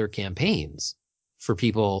 25 other campaigns for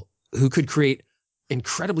people who could create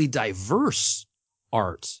incredibly diverse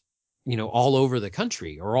art, all over the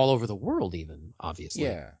country or all over the world, even, obviously.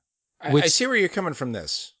 Yeah. I see where you're coming from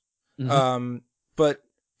this. Mm-hmm. But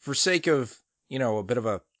for sake of,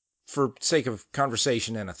 for sake of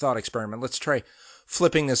conversation and a thought experiment, let's try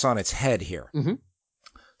flipping this on its head here. Mm-hmm.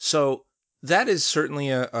 So that is certainly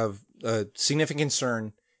a significant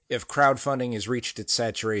concern if crowdfunding has reached its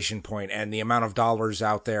saturation point and the amount of dollars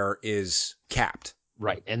out there is capped.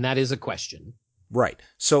 Right. And that is a question. Right.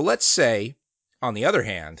 So let's say, on the other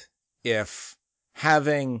hand, if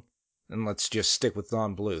having, and let's just stick with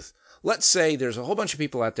Don Bluth, let's say there's a whole bunch of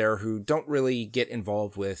people out there who don't really get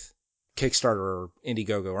involved with Kickstarter or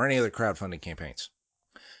Indiegogo or any other crowdfunding campaigns.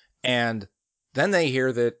 And then they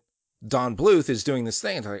hear that Don Bluth is doing this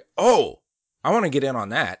thing, and they're like, oh, I want to get in on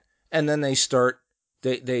that. And then they start,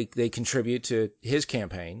 they contribute to his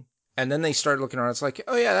campaign, and then they start looking around. It's like,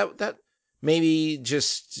 oh yeah, that maybe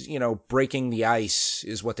just, breaking the ice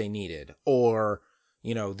is what they needed. Or,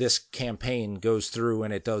 this campaign goes through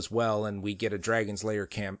and it does well, and we get a Dragon's Lair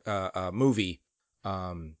movie.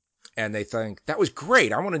 And they think, that was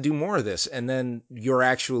great, I want to do more of this. And then you're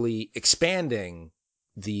actually expanding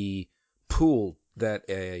the pool that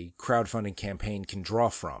a crowdfunding campaign can draw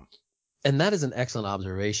from. And that is an excellent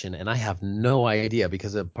observation. And I have no idea,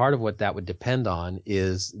 because a part of what that would depend on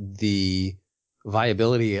is the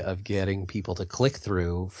viability of getting people to click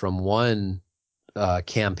through from one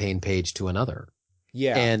campaign page to another.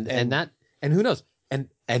 Yeah. And who knows? And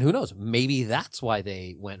who knows? Maybe that's why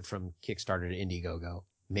they went from Kickstarter to Indiegogo.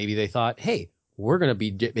 Maybe they thought, hey, we're going to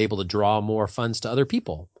be able to draw more funds to other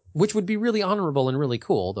people, which would be really honorable and really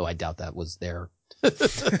cool, though I doubt that was their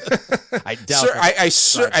I doubt. I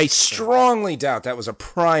strongly doubt that was a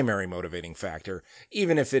primary motivating factor,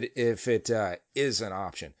 even if it is an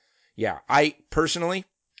option. Yeah, I personally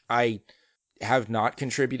have not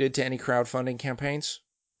contributed to any crowdfunding campaigns.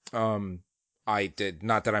 I did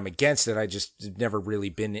not that I'm against it. I just never really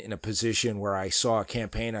been in a position where I saw a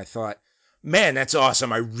campaign. I thought, man, that's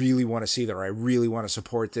awesome. I really want to see that. Or I really want to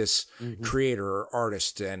support this creator or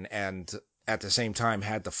artist, and at the same time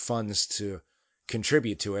had the funds to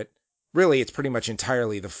contribute to it. Really, it's pretty much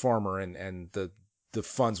entirely the former, and the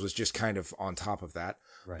funds was just kind of on top of that.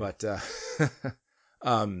 Right. But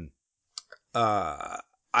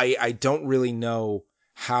I don't really know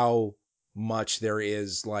how much there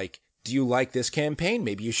is, like, do you like this campaign?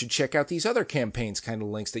 Maybe you should check out these other campaigns, kind of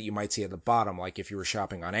links that you might see at the bottom, like if you were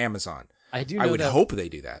shopping on Amazon. I would hope they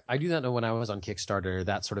do that. I do not know, when I was on Kickstarter,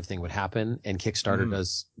 that sort of thing would happen, and Kickstarter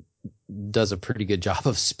does a pretty good job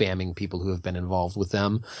of spamming people who have been involved with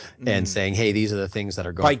them and saying, hey, these are the things that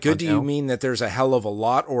are going on. By good, do you mean that there's a hell of a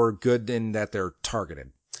lot, or good in that they're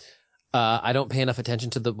targeted? I don't pay enough attention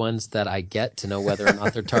to the ones that I get to know whether or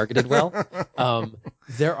not they're targeted well.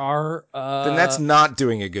 There are... then that's not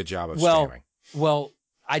doing a good job of spamming. Well,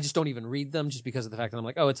 I just don't even read them, just because of the fact that I'm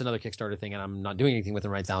like, oh, it's another Kickstarter thing, and I'm not doing anything with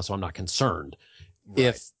them right now, so I'm not concerned.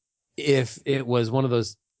 Right. If it was one of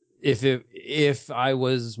those, if I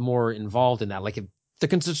was more involved in that, like if the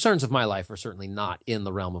concerns of my life are certainly not in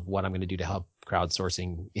the realm of what I'm going to do to help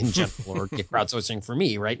crowdsourcing in general or get crowdsourcing for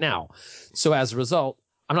me right now. So as a result,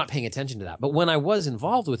 I'm not paying attention to that. But when I was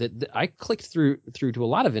involved with it, I clicked through to a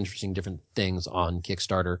lot of interesting different things on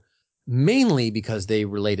Kickstarter, mainly because they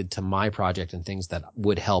related to my project and things that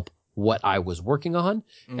would help what I was working on.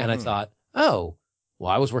 Mm-hmm. And I thought, oh, well,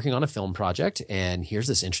 I was working on a film project, and here's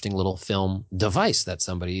this interesting little film device that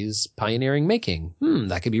somebody's pioneering making.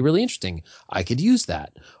 That could be really interesting. I could use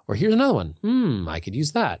that. Or here's another one. I could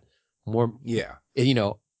use that. More, yeah. You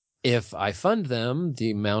know, if I fund them, the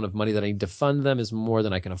amount of money that I need to fund them is more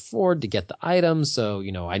than I can afford to get the items. So,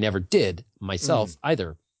 you know, I never did myself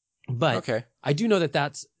either. But okay. I do know that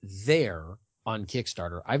that's there on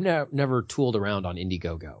Kickstarter. I've never tooled around on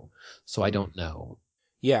Indiegogo, so I don't know.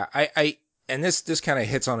 Yeah, and this kind of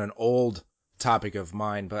hits on an old topic of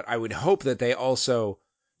mine, but I would hope that they also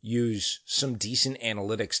use some decent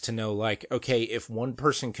analytics to know, like, okay, if one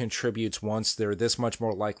person contributes once, they're this much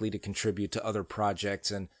more likely to contribute to other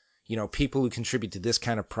projects. And, you know, people who contribute to this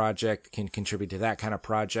kind of project can contribute to that kind of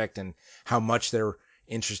project, and how much they're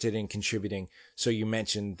interested in contributing. So you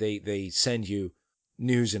mentioned they send you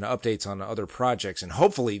news and updates on other projects, and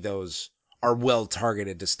hopefully those are well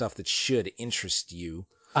targeted to stuff that should interest you.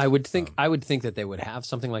 I would think that they would have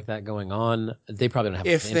something like that going on. They probably don't have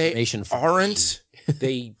if information. If they aren't,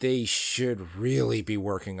 they should really be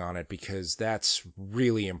working on it, because that's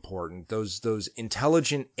really important. Those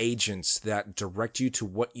intelligent agents that direct you to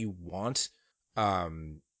what you want. I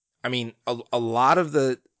mean, a lot of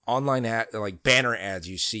the online like banner ads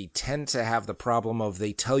you see tend to have the problem of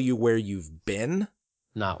they tell you where you've been,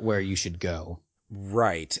 not where you should go.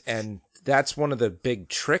 Right, and that's one of the big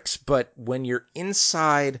tricks. But when you're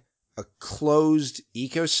inside a closed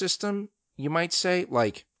ecosystem, you might say,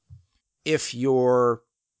 like, if you're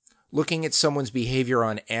looking at someone's behavior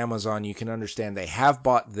on Amazon, you can understand they have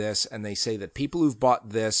bought this, and they say that people who've bought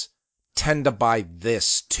this tend to buy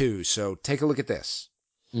this too. So take a look at this.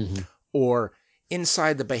 Mm-hmm. Or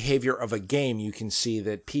inside the behavior of a game, you can see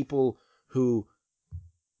that people who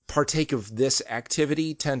partake of this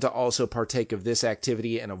activity tend to also partake of this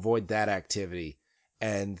activity and avoid that activity.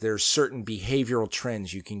 And there's certain behavioral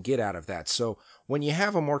trends you can get out of that. So when you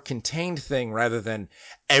have a more contained thing rather than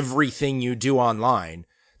everything you do online,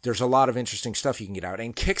 there's a lot of interesting stuff you can get out.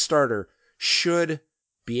 And Kickstarter should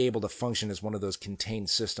be able to function as one of those contained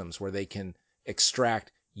systems where they can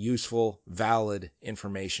extract useful, valid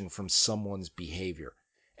information from someone's behavior.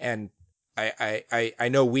 And I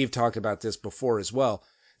know we've talked about this before as well.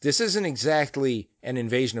 This isn't exactly an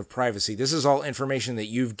invasion of privacy. This is all information that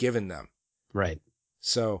you've given them. Right.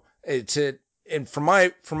 So from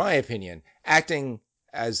my opinion, acting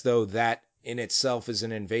as though that in itself is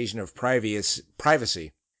an invasion of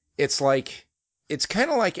privacy, it's kind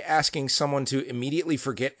of like asking someone to immediately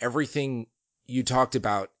forget everything you talked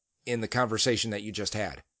about in the conversation that you just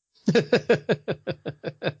had.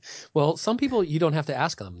 Well, some people, you don't have to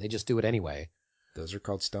ask them. They just do it anyway. Those are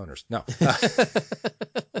called stoners. No.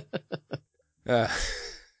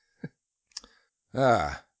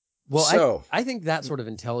 Well, so I think that sort of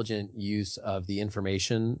intelligent use of the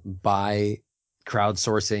information by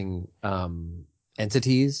crowdsourcing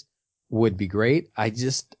entities would be great. I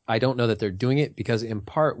don't know that they're doing it, because in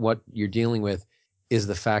part what you're dealing with is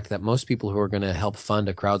the fact that most people who are going to help fund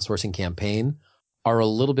a crowdsourcing campaign are a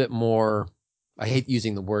little bit more, I hate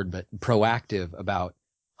using the word, but proactive about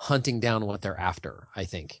hunting down what they're after, I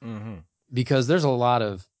think. Mm-hmm. Because there's a lot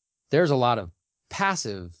of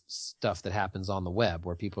passive stuff that happens on the web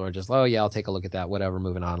where people are just, oh yeah, I'll take a look at that, whatever,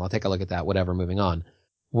 moving on. I'll take a look at that, whatever, moving on.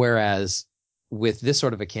 Whereas with this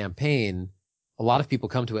sort of a campaign, a lot of people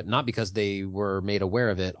come to it not because they were made aware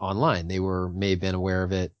of it online. They may have been aware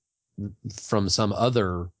of it from some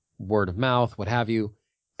other word of mouth, what have you.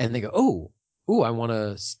 And they go, oh, I want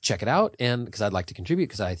to check it out. And because I'd like to contribute,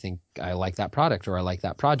 because I think I like that product, or I like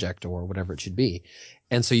that project, or whatever it should be.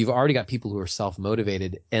 And so you've already got people who are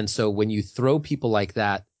self-motivated. And so when you throw people like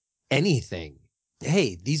that, anything,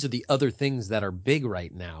 hey, these are the other things that are big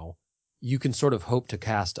right now, you can sort of hope to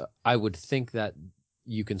cast, I would think that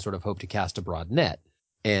you can sort of hope to cast a broad net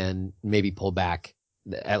and maybe pull back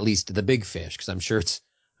at least the big fish. Cause I'm sure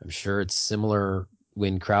it's similar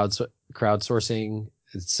when crowdsourcing,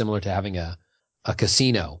 it's similar to having a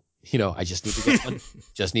casino. You know, I just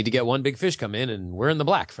need to get one big fish come in and we're in the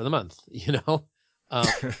black for the month, you know?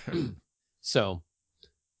 So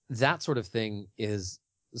that sort of thing is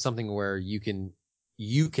something where you can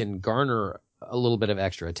garner a little bit of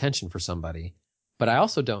extra attention for somebody. But I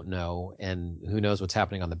also don't know, and who knows what's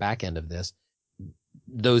happening on the back end of this,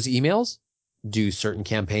 those emails, Do certain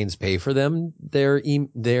campaigns pay for them, their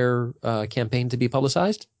campaign to be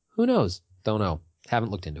publicized? Who knows? Don't know.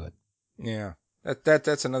 Haven't looked into it. Yeah.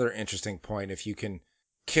 That's another interesting point. If you can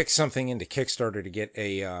kick something into Kickstarter to get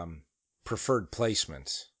a preferred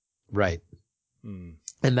placement. Right. Hmm.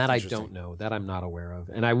 And that I don't know. That I'm not aware of.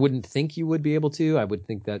 And I wouldn't think you would be able to. I would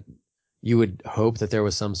think that you would hope that there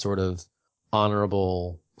was some sort of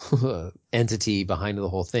honorable entity behind the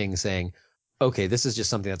whole thing saying, okay, this is just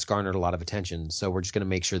something that's garnered a lot of attention, so we're just going to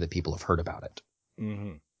make sure that people have heard about it.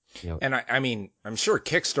 Mm-hmm. You know, and I mean, I'm sure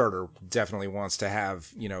Kickstarter definitely wants to have,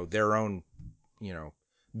 their own,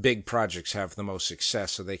 big projects have the most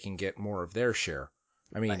success so they can get more of their share.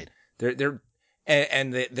 I mean, right. they're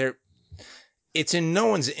it's in no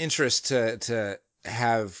one's interest to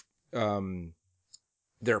have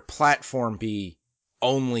their platform be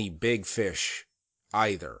only big fish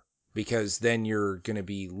either, because then you're going to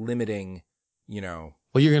be limiting, Well,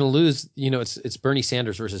 you're going to lose, it's Bernie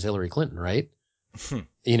Sanders versus Hillary Clinton, right?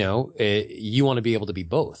 You want to be able to be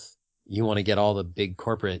both. You want to get all the big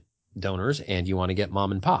corporate donors and you want to get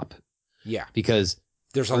mom and pop. Yeah. Because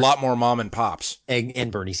there's a lot more mom and pops.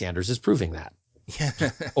 And Bernie Sanders is proving that.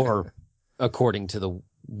 Or according to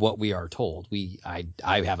what we are told. I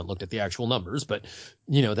haven't looked at the actual numbers, but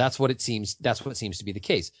that's what it seems to be the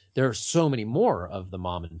case. There are so many more of the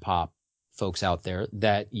mom and pop folks out there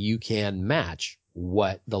that you can match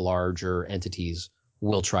what the larger entities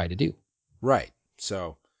will try to do. Right.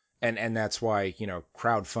 So, and that's why,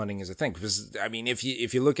 crowdfunding is a thing. Because, I mean, if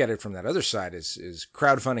you look at it from that other side, is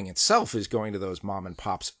crowdfunding itself is going to those mom and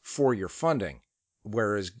pops for your funding,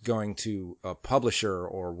 whereas going to a publisher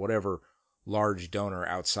or whatever large donor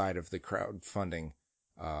outside of the crowdfunding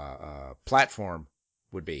platform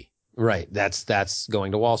would be. Right. That's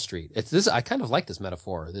going to Wall Street. It's this. I kind of like this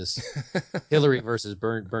metaphor, this Hillary versus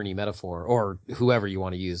Bernie metaphor, or whoever you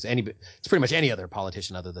want to use. It's pretty much any other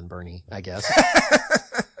politician other than Bernie, I guess.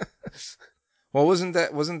 Well, wasn't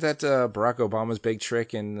that Barack Obama's big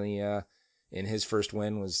trick in his first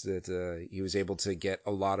win was that he was able to get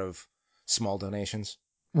a lot of small donations?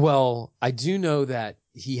 Well, I do know that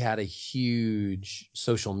he had a huge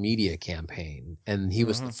social media campaign, and he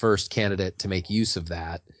was the first candidate to make use of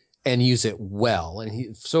that and use it well.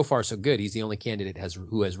 And so far so good. He's the only candidate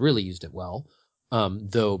who has really used it well.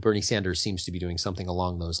 Though Bernie Sanders seems to be doing something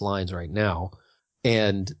along those lines right now.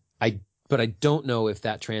 But I don't know if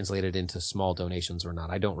that translated into small donations or not.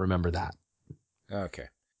 I don't remember that. Okay.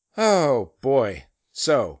 Oh boy.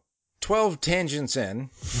 So 12 tangents in.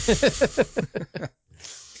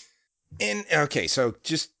 Okay, so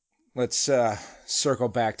just let's circle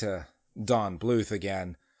back to Don Bluth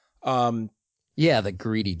again. Yeah, the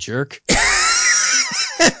greedy jerk.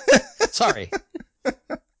 Sorry.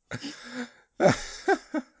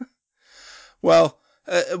 Well,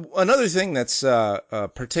 another thing that's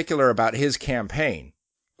particular about his campaign,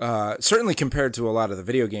 certainly compared to a lot of the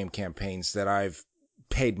video game campaigns that I've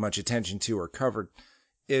paid much attention to or covered,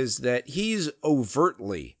 is that he's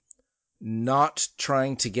overtly not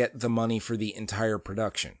trying to get the money for the entire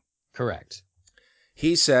production. Correct.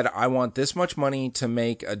 He said, I want this much money to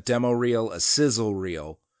make a demo reel, a sizzle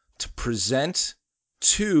reel, to present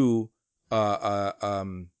to,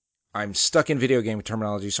 I'm stuck in video game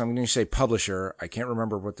terminology, so I'm going to say publisher. I can't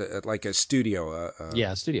remember what like a studio.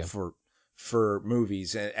 Yeah, studio. For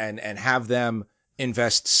movies, and have them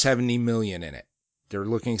invest $70 million in it. They're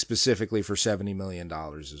looking specifically for $70 million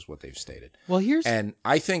is what they've stated. Well, and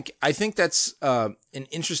I think that's an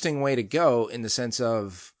interesting way to go in the sense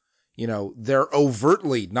of, they're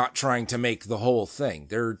overtly not trying to make the whole thing.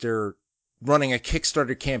 They're running a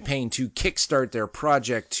Kickstarter campaign to kickstart their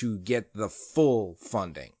project to get the full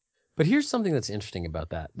funding. But here's something that's interesting about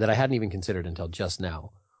that I hadn't even considered until just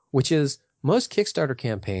now, which is most Kickstarter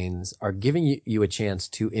campaigns are giving you a chance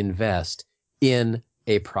to invest in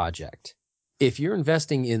a project. If you're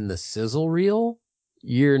investing in the sizzle reel,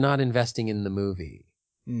 you're not investing in the movie.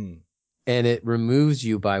 And it removes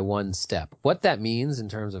you by one step. What that means in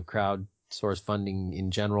terms of crowdsource funding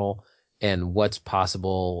in general and what's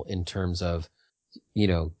possible in terms of,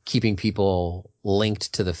 keeping people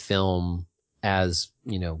linked to the film as,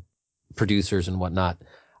 producers and whatnot,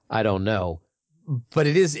 I don't know. But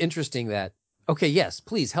it is interesting that, okay, yes,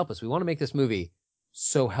 please help us. We want to make this movie.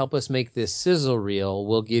 So help us make this sizzle reel.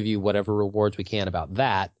 We'll give you whatever rewards we can about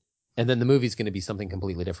that. And then the movie's going to be something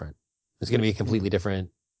completely different. It's going to be a completely different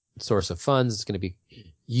source of funds. It's going to be,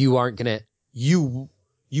 you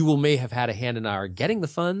may have had a hand in our getting the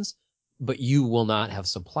funds, but you will not have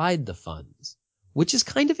supplied the funds, which is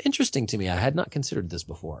kind of interesting to me. I had not considered this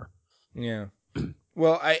before. Yeah.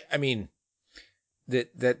 Well, I mean,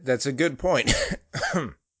 that's a good point.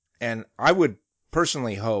 And I would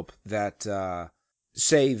personally hope that,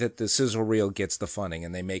 say that the sizzle reel gets the funding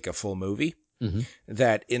and they make a full movie,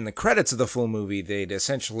 that in the credits of the full movie, they'd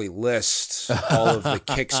essentially list all of the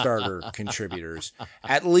Kickstarter contributors,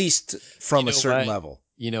 at least from a certain level.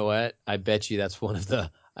 You know what? I bet you that's one of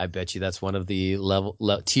the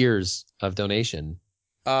tiers of donation.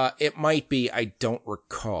 It might be. I don't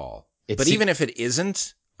recall. But even if it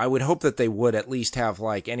isn't, I would hope that they would at least have,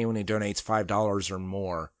 like, anyone who donates $5 or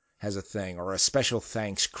more has a thing, or a special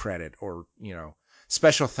thanks credit, or, you know,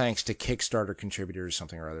 special thanks to Kickstarter contributors,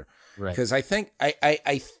 something or other. Right. Because I think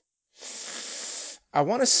I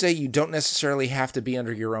want to say you don't necessarily have to be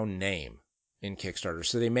under your own name in Kickstarter,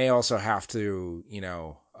 so they may also have to, you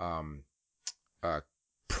know,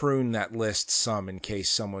 prune that list some in case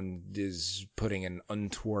someone is putting an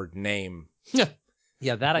untoward name.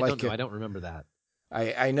 Yeah, that I don't know. I don't remember that.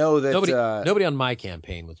 I know that nobody on my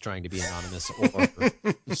campaign was trying to be anonymous or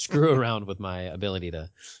screw around with my ability to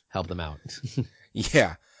help them out.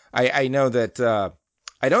 Yeah, I know that.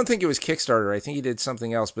 I don't think it was Kickstarter. I think he did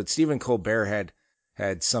something else. But Stephen Colbert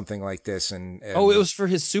had something like this, and it was for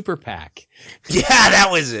his super PAC. Yeah, that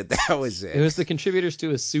was it. That was it. It was the contributors to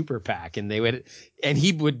his super PAC, and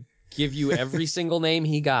he would give you every single name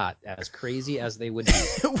he got, as crazy as they would be.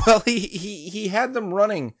 Well, he had them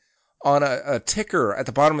running on a ticker at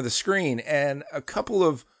the bottom of the screen, and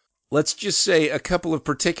let's just say a couple of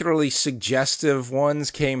particularly suggestive ones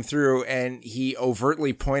came through, and he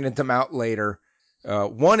overtly pointed them out later.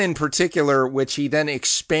 One in particular, which he then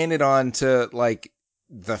expanded on to, like,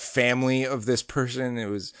 the family of this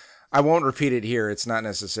person. I won't repeat it here. It's not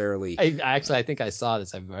necessarily. I think I saw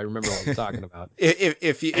this. I remember what you're talking about.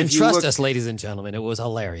 If you trust us, ladies and gentlemen, it was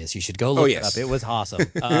hilarious. You should go look it up. It was awesome.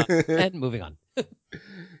 And moving on.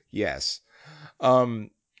 Yes.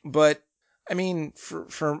 But I mean,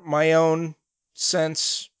 for my own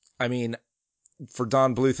sense, I mean, for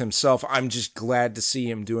Don Bluth himself, I'm just glad to see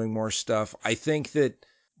him doing more stuff. I think that,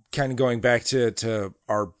 kind of going back to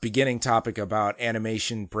our beginning topic about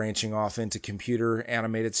animation branching off into computer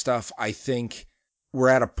animated stuff, I think we're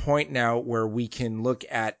at a point now where we can look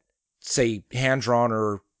at, say, hand-drawn,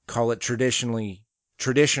 or call it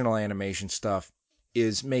traditional animation stuff,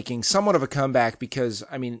 is making somewhat of a comeback, because,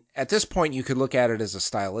 I mean, at this point you could look at it as a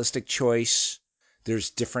stylistic choice. There's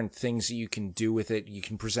different things that you can do with it. You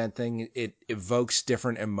can present things. It evokes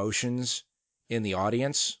different emotions in the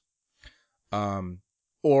audience.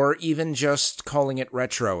 Or even just calling it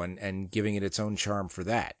retro and giving it its own charm for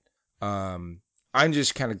that. I'm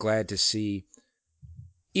just kind of glad to see,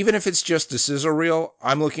 even if it's just a sizzle reel,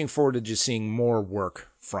 I'm looking forward to just seeing more work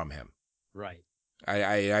from him. Right.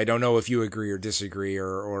 I don't know if you agree or disagree,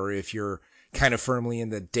 or if you're kind of firmly in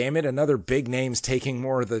the, damn it, another big name's taking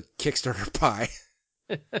more of the Kickstarter pie.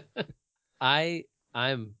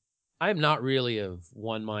 I'm not really of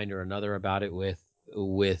one mind or another about it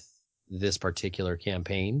with this particular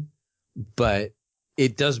campaign, but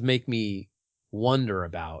it does make me wonder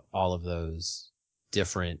about all of those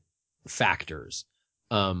different factors.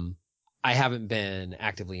 I haven't been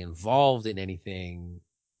actively involved in anything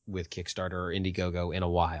with Kickstarter or Indiegogo in a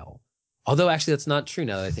while. Although actually that's not true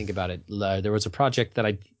now that I think about it. There was a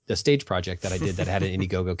stage project that I did that had an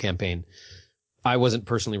Indiegogo campaign. I wasn't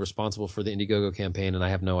personally responsible for the Indiegogo campaign, and I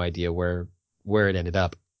have no idea where it ended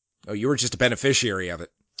up. Oh, you were just a beneficiary of it.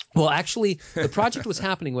 Well, actually, the project was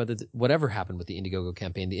happening whatever happened with the Indiegogo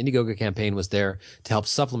campaign. The Indiegogo campaign was there to help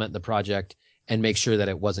supplement the project and make sure that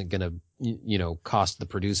it wasn't going to, cost the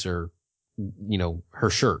producer, her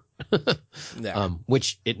shirt,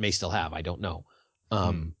 which it may still have. I don't know.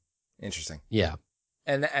 Interesting. Yeah.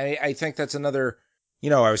 And I think that's another,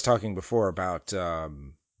 I was talking before about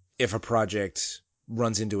if a project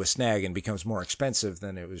runs into a snag and becomes more expensive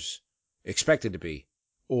than it was expected to be,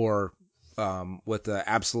 or with the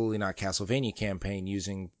Absolutely Not Castlevania campaign,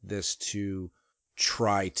 using this to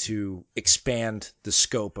try to expand the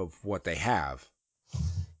scope of what they have.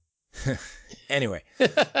 Anyway. Yeah,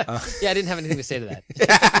 I didn't have anything to say to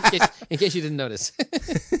that. in case you didn't notice.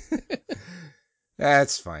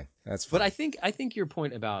 That's fine. But I think your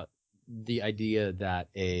point about the idea that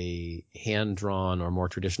a hand-drawn or more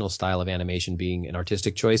traditional style of animation being an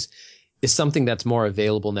artistic choice is something that's more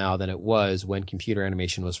available now than it was when computer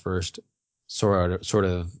animation was first sort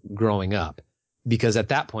of growing up. Because at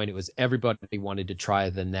that point, it was everybody wanted to try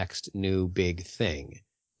the next new big thing.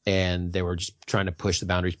 And they were just trying to push the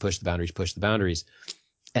boundaries.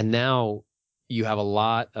 And now you have a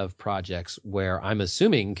lot of projects where I'm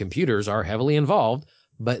assuming computers are heavily involved,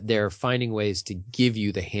 but they're finding ways to give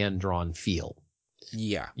you the hand-drawn feel.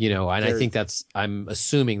 Yeah. And I think I'm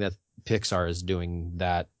assuming that Pixar is doing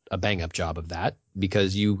that a bang up job of that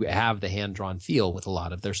because you have the hand drawn feel with a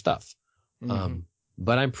lot of their stuff. Mm-hmm.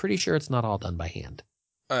 But I'm pretty sure it's not all done by hand.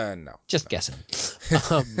 No. Just guessing.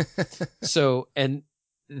 So, and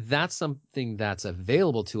that's something that's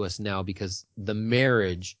available to us now because the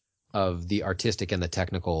marriage of the artistic and the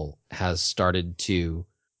technical has started to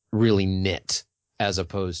really knit, as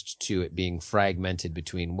opposed to it being fragmented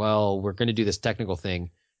between, well, we're going to do this technical thing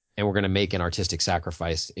and we're going to make an artistic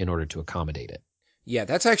sacrifice in order to accommodate it. Yeah,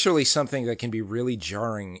 that's actually something that can be really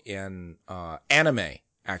jarring in anime,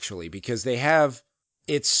 actually, because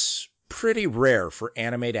it's pretty rare for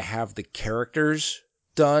anime to have the characters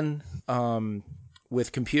done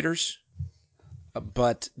with computers,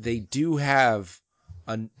 but they do have,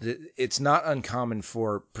 it's not uncommon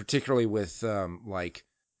for, particularly with like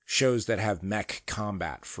shows that have mech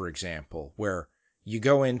combat, for example, where you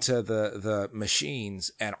go into the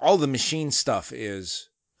machines and all the machine stuff is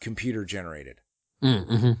computer generated.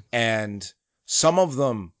 Mm-hmm. And some of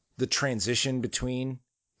them, the transition between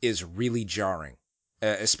is really jarring,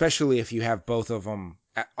 especially if you have both of them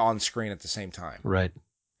on screen at the same time. Right.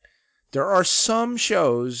 There are some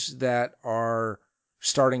shows that are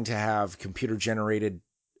starting to have computer generated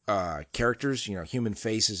characters, human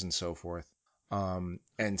faces and so forth.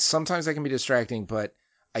 And sometimes that can be distracting, but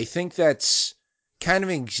I think that's kind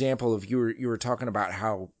of an example of you were talking about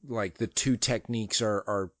how like the two techniques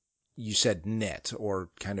are you said knit, or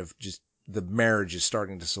kind of just the marriage is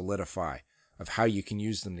starting to solidify of how you can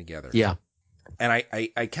use them together. Yeah. And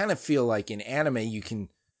I kind of feel like in anime you can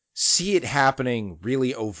see it happening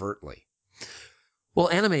really overtly. Well,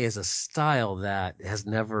 anime is a style that has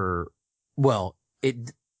never, well,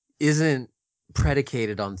 it isn't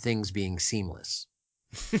predicated on things being seamless.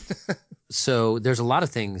 So there's a lot of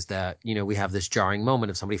things that, we have this jarring moment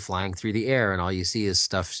of somebody flying through the air and all you see is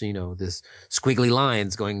stuff, this squiggly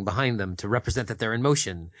lines going behind them to represent that they're in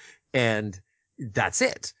motion. And that's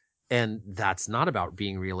it. And that's not about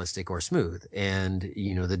being realistic or smooth. And,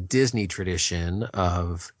 the Disney tradition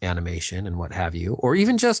of animation and what have you, or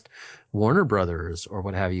even just Warner Brothers or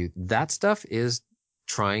what have you, that stuff is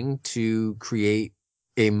trying to create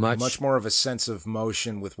a much more of a sense of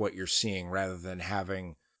motion with what you're seeing rather than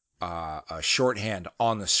having a shorthand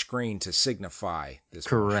on the screen to signify this.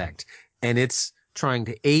 Correct. Motion. And it's trying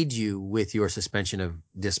to aid you with your suspension of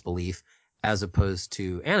disbelief, as opposed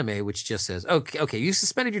to anime, which just says, okay, you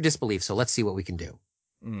suspended your disbelief, so let's see what we can do.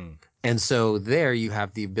 Mm. And so there you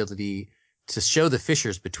have the ability to show the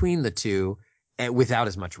fissures between the two without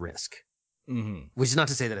as much risk. Mm-hmm. Which is not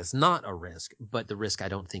to say that it's not a risk, but the risk I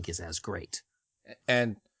don't think is as great.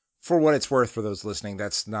 And for what it's worth, for those listening,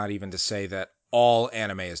 that's not even to say that all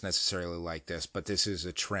anime is necessarily like this, but this is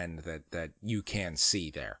a trend that you can see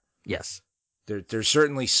there. Yes. There's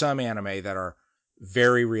certainly some anime that are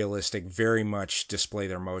very realistic, very much display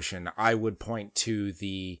their motion. I would point to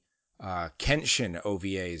the Kenshin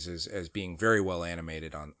OVAs as being very well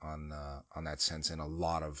animated on that sense in a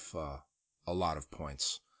lot of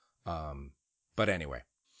points. But anyway,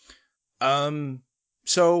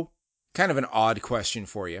 so kind of an odd question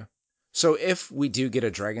for you. So if we do get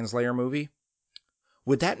a Dragon's Lair movie,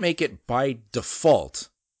 would that make it by default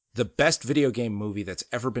the best video game movie that's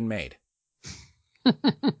ever been made?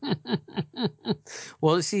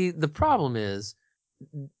 Well, see, the problem is,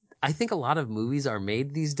 I think a lot of movies are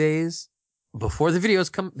made these days before the video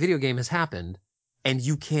game has happened, and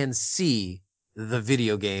you can see the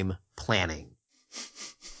video game planning.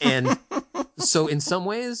 And so in some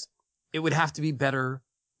ways, it would have to be better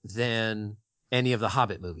than any of the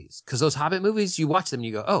Hobbit movies. Because those Hobbit movies, you watch them and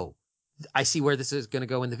you go, oh, I see where this is going to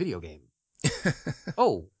go in the video game.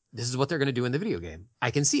 Oh, this is what they're going to do in the video game. I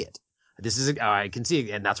can see it. I can see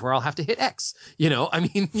it, and that's where I'll have to hit X.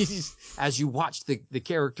 As you watch the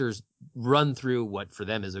characters run through what for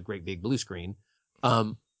them is a great big blue screen,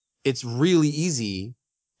 it's really easy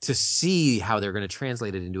to see how they're going to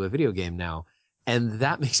translate it into a video game now. And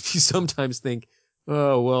that makes me sometimes think,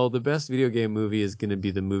 oh, well, the best video game movie is going to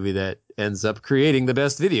be the movie that ends up creating the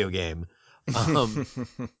best video game.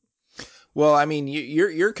 Well, I mean,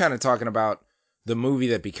 you're kind of talking about the movie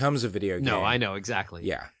that becomes a video game. No, I know exactly.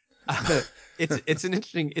 Yeah. It's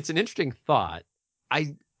an interesting thought.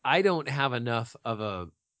 I don't have enough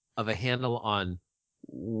of a handle on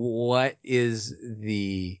what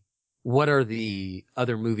are the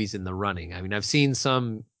other movies in the running. I mean, I've seen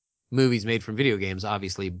some movies made from video games,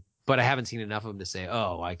 obviously, but I haven't seen enough of them to say,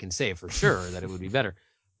 oh, I can say for sure that it would be better.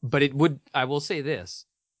 But I will say this,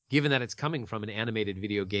 given that it's coming from an animated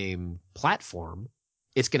video game platform,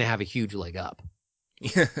 it's going to have a huge leg up.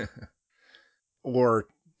 Or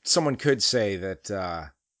someone could say that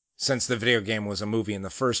Since the video game was a movie in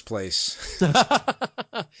the first place.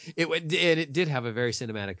 It did have a very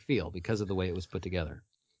cinematic feel because of the way it was put together.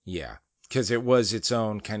 Yeah, because it was its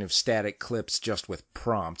own kind of static clips just with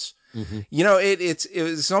prompts. Mm-hmm. You know,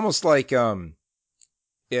 it's almost like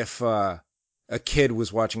if a kid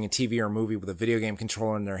was watching a TV or a movie with a video game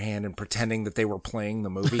controller in their hand and pretending that they were playing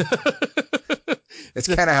the movie. It's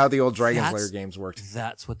kind of how the old Dragon Slayer games worked.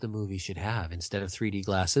 That's what the movie should have. Instead of 3D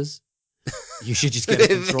glasses, you should just get a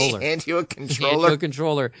controller. They hand you a controller. Hand you a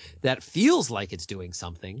controller that feels like it's doing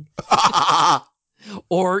something.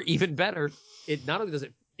 Or even better, it not only does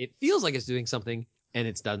it feels like it's doing something, and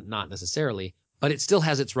it's done not necessarily, but it still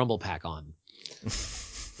has its rumble pack on.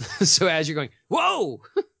 So as you're going, whoa!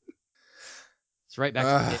 It's right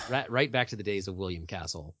back to the days of William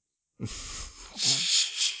Castle.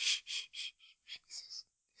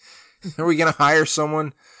 Are we going to hire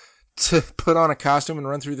someone to put on a costume and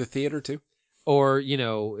run through the theater too? Or,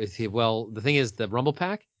 the thing is, the rumble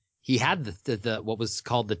pack, he had the what was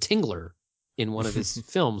called the tingler in one of his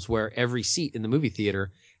films, where every seat in the movie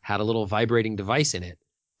theater had a little vibrating device in it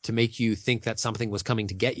to make you think that something was coming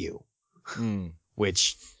to get you.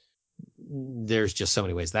 Which there's just so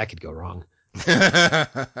many ways that could go wrong.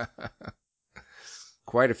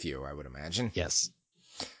 Quite a few, I would imagine. Yes.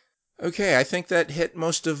 Okay, I think that hit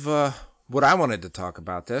most of what I wanted to talk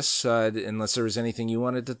about this. Unless there was anything you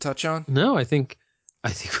wanted to touch on. No, I think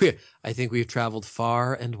we've traveled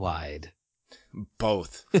far and wide.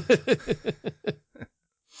 Both.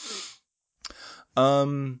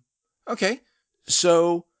 Okay.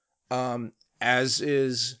 So, as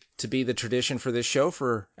is to be the tradition for this show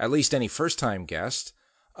for at least any first-time guest,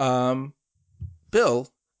 Bill,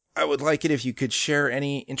 I would like it if you could share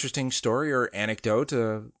any interesting story or anecdote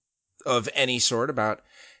of any sort about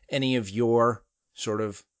any of your sort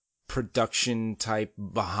of production type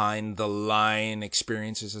behind the line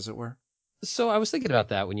experiences, as it were. So I was thinking about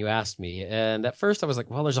that when you asked me, and at first I was like,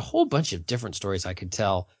 well, there's a whole bunch of different stories I could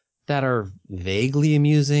tell that are vaguely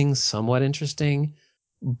amusing, somewhat interesting,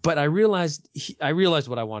 but I realized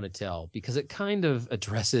what I want to tell, because it kind of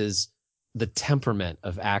addresses the temperament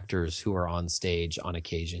of actors who are on stage on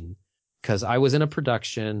occasion. Because I was in a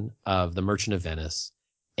production of The Merchant of Venice,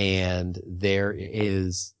 and there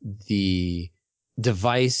is the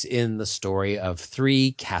device in the story of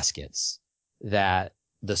 3 caskets that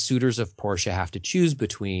the suitors of Portia have to choose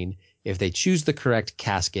between. If they choose the correct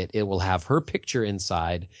casket, it will have her picture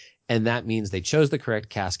inside, and that means they chose the correct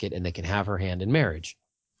casket and they can have her hand in marriage.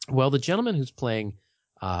 Well, the gentleman who's playing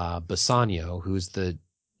Bassanio, who's the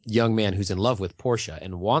young man who's in love with Portia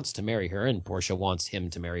and wants to marry her, and Portia wants him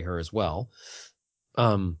to marry her as well,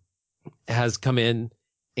 has come in,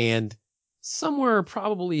 and somewhere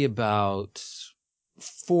probably about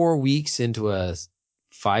 4 weeks into a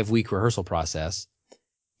 5-week rehearsal process,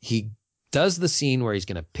 he does the scene where he's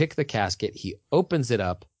going to pick the casket. He opens it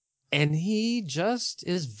up, and he just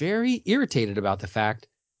is very irritated about the fact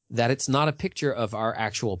that it's not a picture of our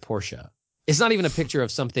actual Portia. It's not even a picture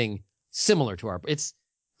of something similar to our. It's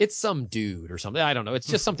some dude or something. I don't know. It's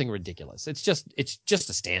just something ridiculous. It's just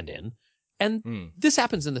a stand-in. And this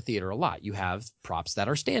happens in the theater a lot. You have props that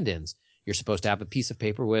are stand-ins. You're supposed to have a piece of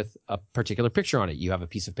paper with a particular picture on it. You have a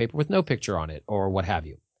piece of paper with no picture on it, or what have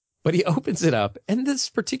you. But he opens it up, and this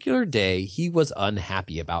particular day, he was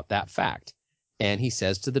unhappy about that fact. And he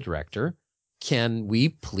says to the director, can we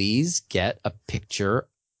please get a picture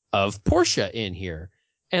of Portia in here?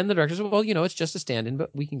 And the director said, well, it's just a stand-in,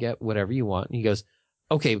 but we can get whatever you want. And he goes,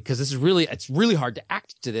 okay, because it's really hard to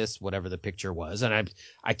act to this, whatever the picture was. And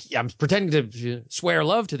I'm pretending to swear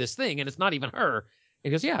love to this thing, and it's not even her.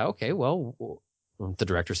 He goes, yeah, okay, well, the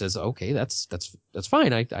director says, okay, that's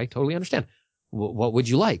fine. I totally understand. What would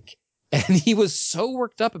you like? And he was so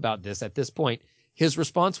worked up about this at this point. His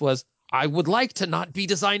response was, I would like to not be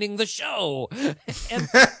designing the show. And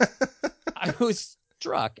I was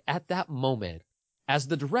struck at that moment as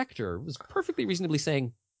the director was perfectly reasonably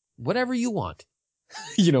saying, whatever you want,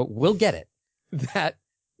 we'll get it. That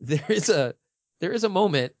there is a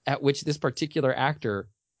moment at which this particular actor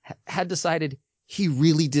had decided he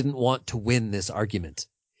really didn't want to win this argument.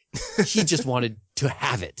 He just wanted to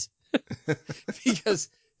have it because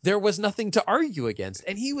there was nothing to argue against.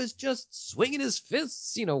 And he was just swinging his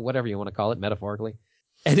fists, whatever you want to call it metaphorically.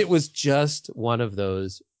 And it was just one of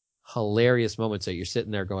those hilarious moments that you're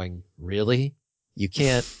sitting there going, really? You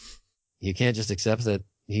can't just accept that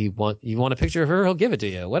you want a picture of her, he'll give it to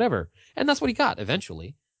you, whatever. And that's what he got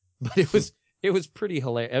eventually. But it was pretty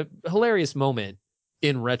hilarious moment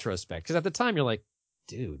in retrospect. Because at the time you're like,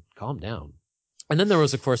 dude, calm down. And then there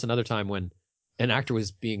was, of course, another time when an actor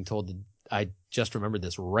was being told, I just remembered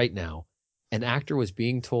this right now, an actor was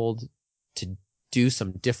being told to do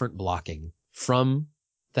some different blocking from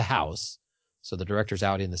the house. So the director's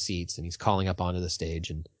out in the seats and he's calling up onto the stage,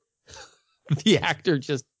 and the actor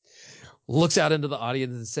just looks out into the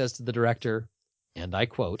audience and says to the director, and I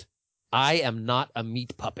quote, "I am not a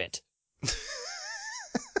meat puppet."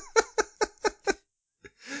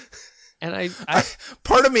 And I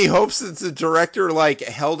part of me hopes that the director like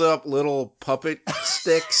held up little puppet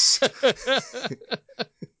sticks. That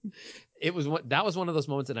was one of those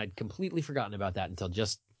moments, and I'd completely forgotten about that until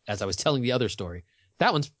just as I was telling the other story.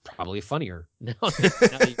 That one's probably funnier now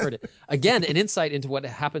that you heard it. Again, an insight into what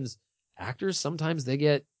happens. Actors, sometimes they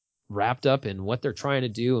get wrapped up in what they're trying to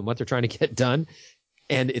do and what they're trying to get done.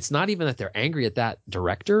 And it's not even that they're angry at that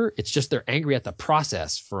director. It's just they're angry at the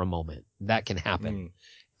process for a moment. That can happen.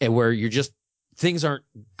 And where you're just, things aren't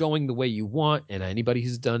going the way you want. And anybody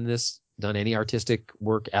who's done any artistic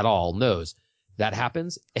work at all knows that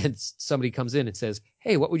happens. And somebody comes in and says,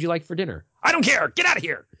 "Hey, what would you like for dinner?" "I don't care. Get out of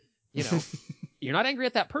here." You know, you're not angry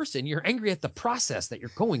at that person. You're angry at the process that you're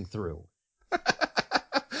going through.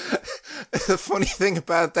 The funny thing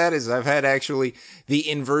about that is I've had actually the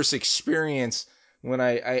inverse experience when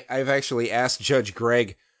I've actually asked Judge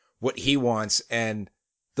Greg what he wants, and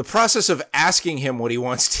the process of asking him what he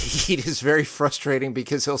wants to eat is very frustrating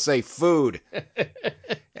because he'll say food.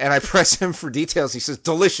 And I press him for details. He says,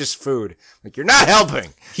 "Delicious food." Like, you're not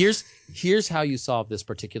helping. Here's how you solve this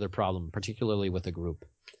particular problem, particularly with a group.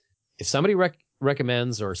 If somebody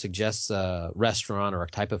recommends or suggests a restaurant or a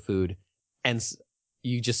type of food, and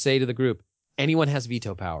you just say to the group, anyone has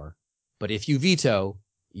veto power, but if you veto,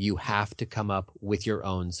 you have to come up with your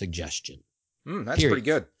own suggestion. That's pretty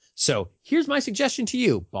good. So here's my suggestion to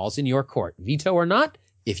you. Ball's in your court. Veto or not,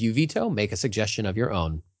 if you veto, make a suggestion of your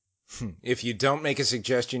own. If you don't make a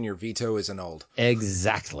suggestion, your veto is annulled.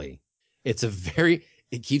 Exactly. It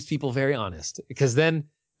keeps people very honest, because then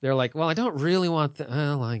they're like, well, I don't really want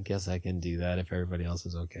well, I guess I can do that if everybody else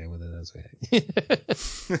is okay with it. That's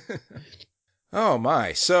okay. Oh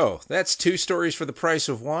my. So that's 2 stories for the price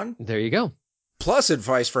of 1. There you go. Plus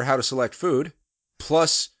advice for how to select food.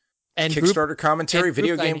 Plus and Kickstarter commentary,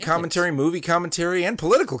 video game commentary, movie commentary, and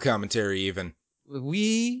political commentary even.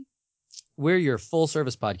 We're your full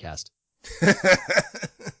service podcast.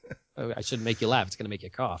 I shouldn't make you laugh. It's going to make you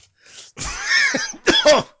cough.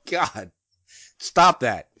 Oh, God. Stop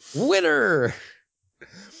that. Winner.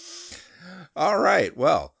 All right.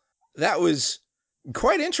 Well, that was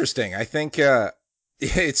quite interesting. I think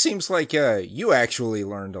it seems like you actually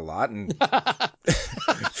learned a lot. And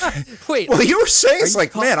Wait. Well, you were saying, it's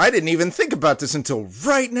like, man, I didn't even think about this until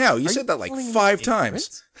right now. You said that like 5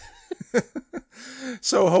 times.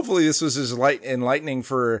 So hopefully this was as enlightening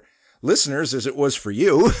for listeners as it was for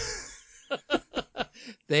you.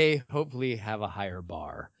 They hopefully have a higher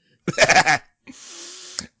bar.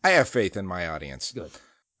 I have faith in my audience. Good.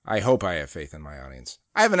 I hope I have faith in my audience.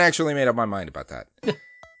 I haven't actually made up my mind about that.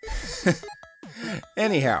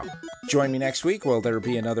 Anyhow, join me next week. Will there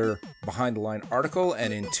be another Behind the Line article,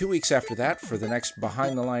 and in 2 weeks after that for the next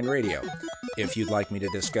Behind the Line radio. If you'd like me to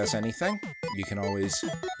discuss anything, you can always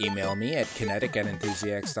email me at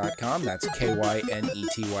kinetic@enthusiacs.com. That's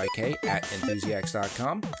KYNETYK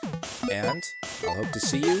 @enthusiacs.com. And I'll hope to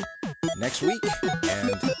see you next week,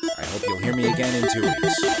 and I hope you'll hear me again in 2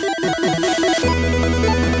 weeks.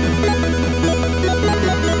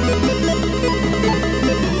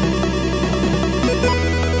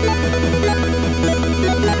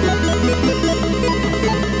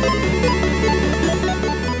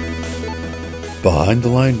 Behind the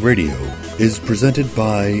Line Radio is presented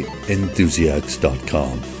by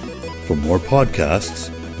Enthusiacs.com. For more podcasts,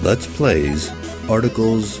 Let's Plays,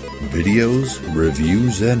 articles, videos,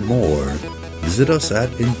 reviews, and more, visit us at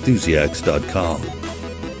Enthusiacs.com.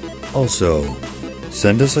 Also,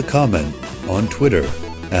 send us a comment on Twitter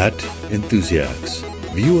at Enthusiacs.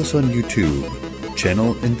 View us on YouTube,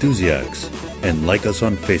 channel Enthusiacs, and like us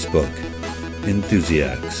on Facebook,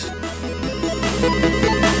 Enthusiacs.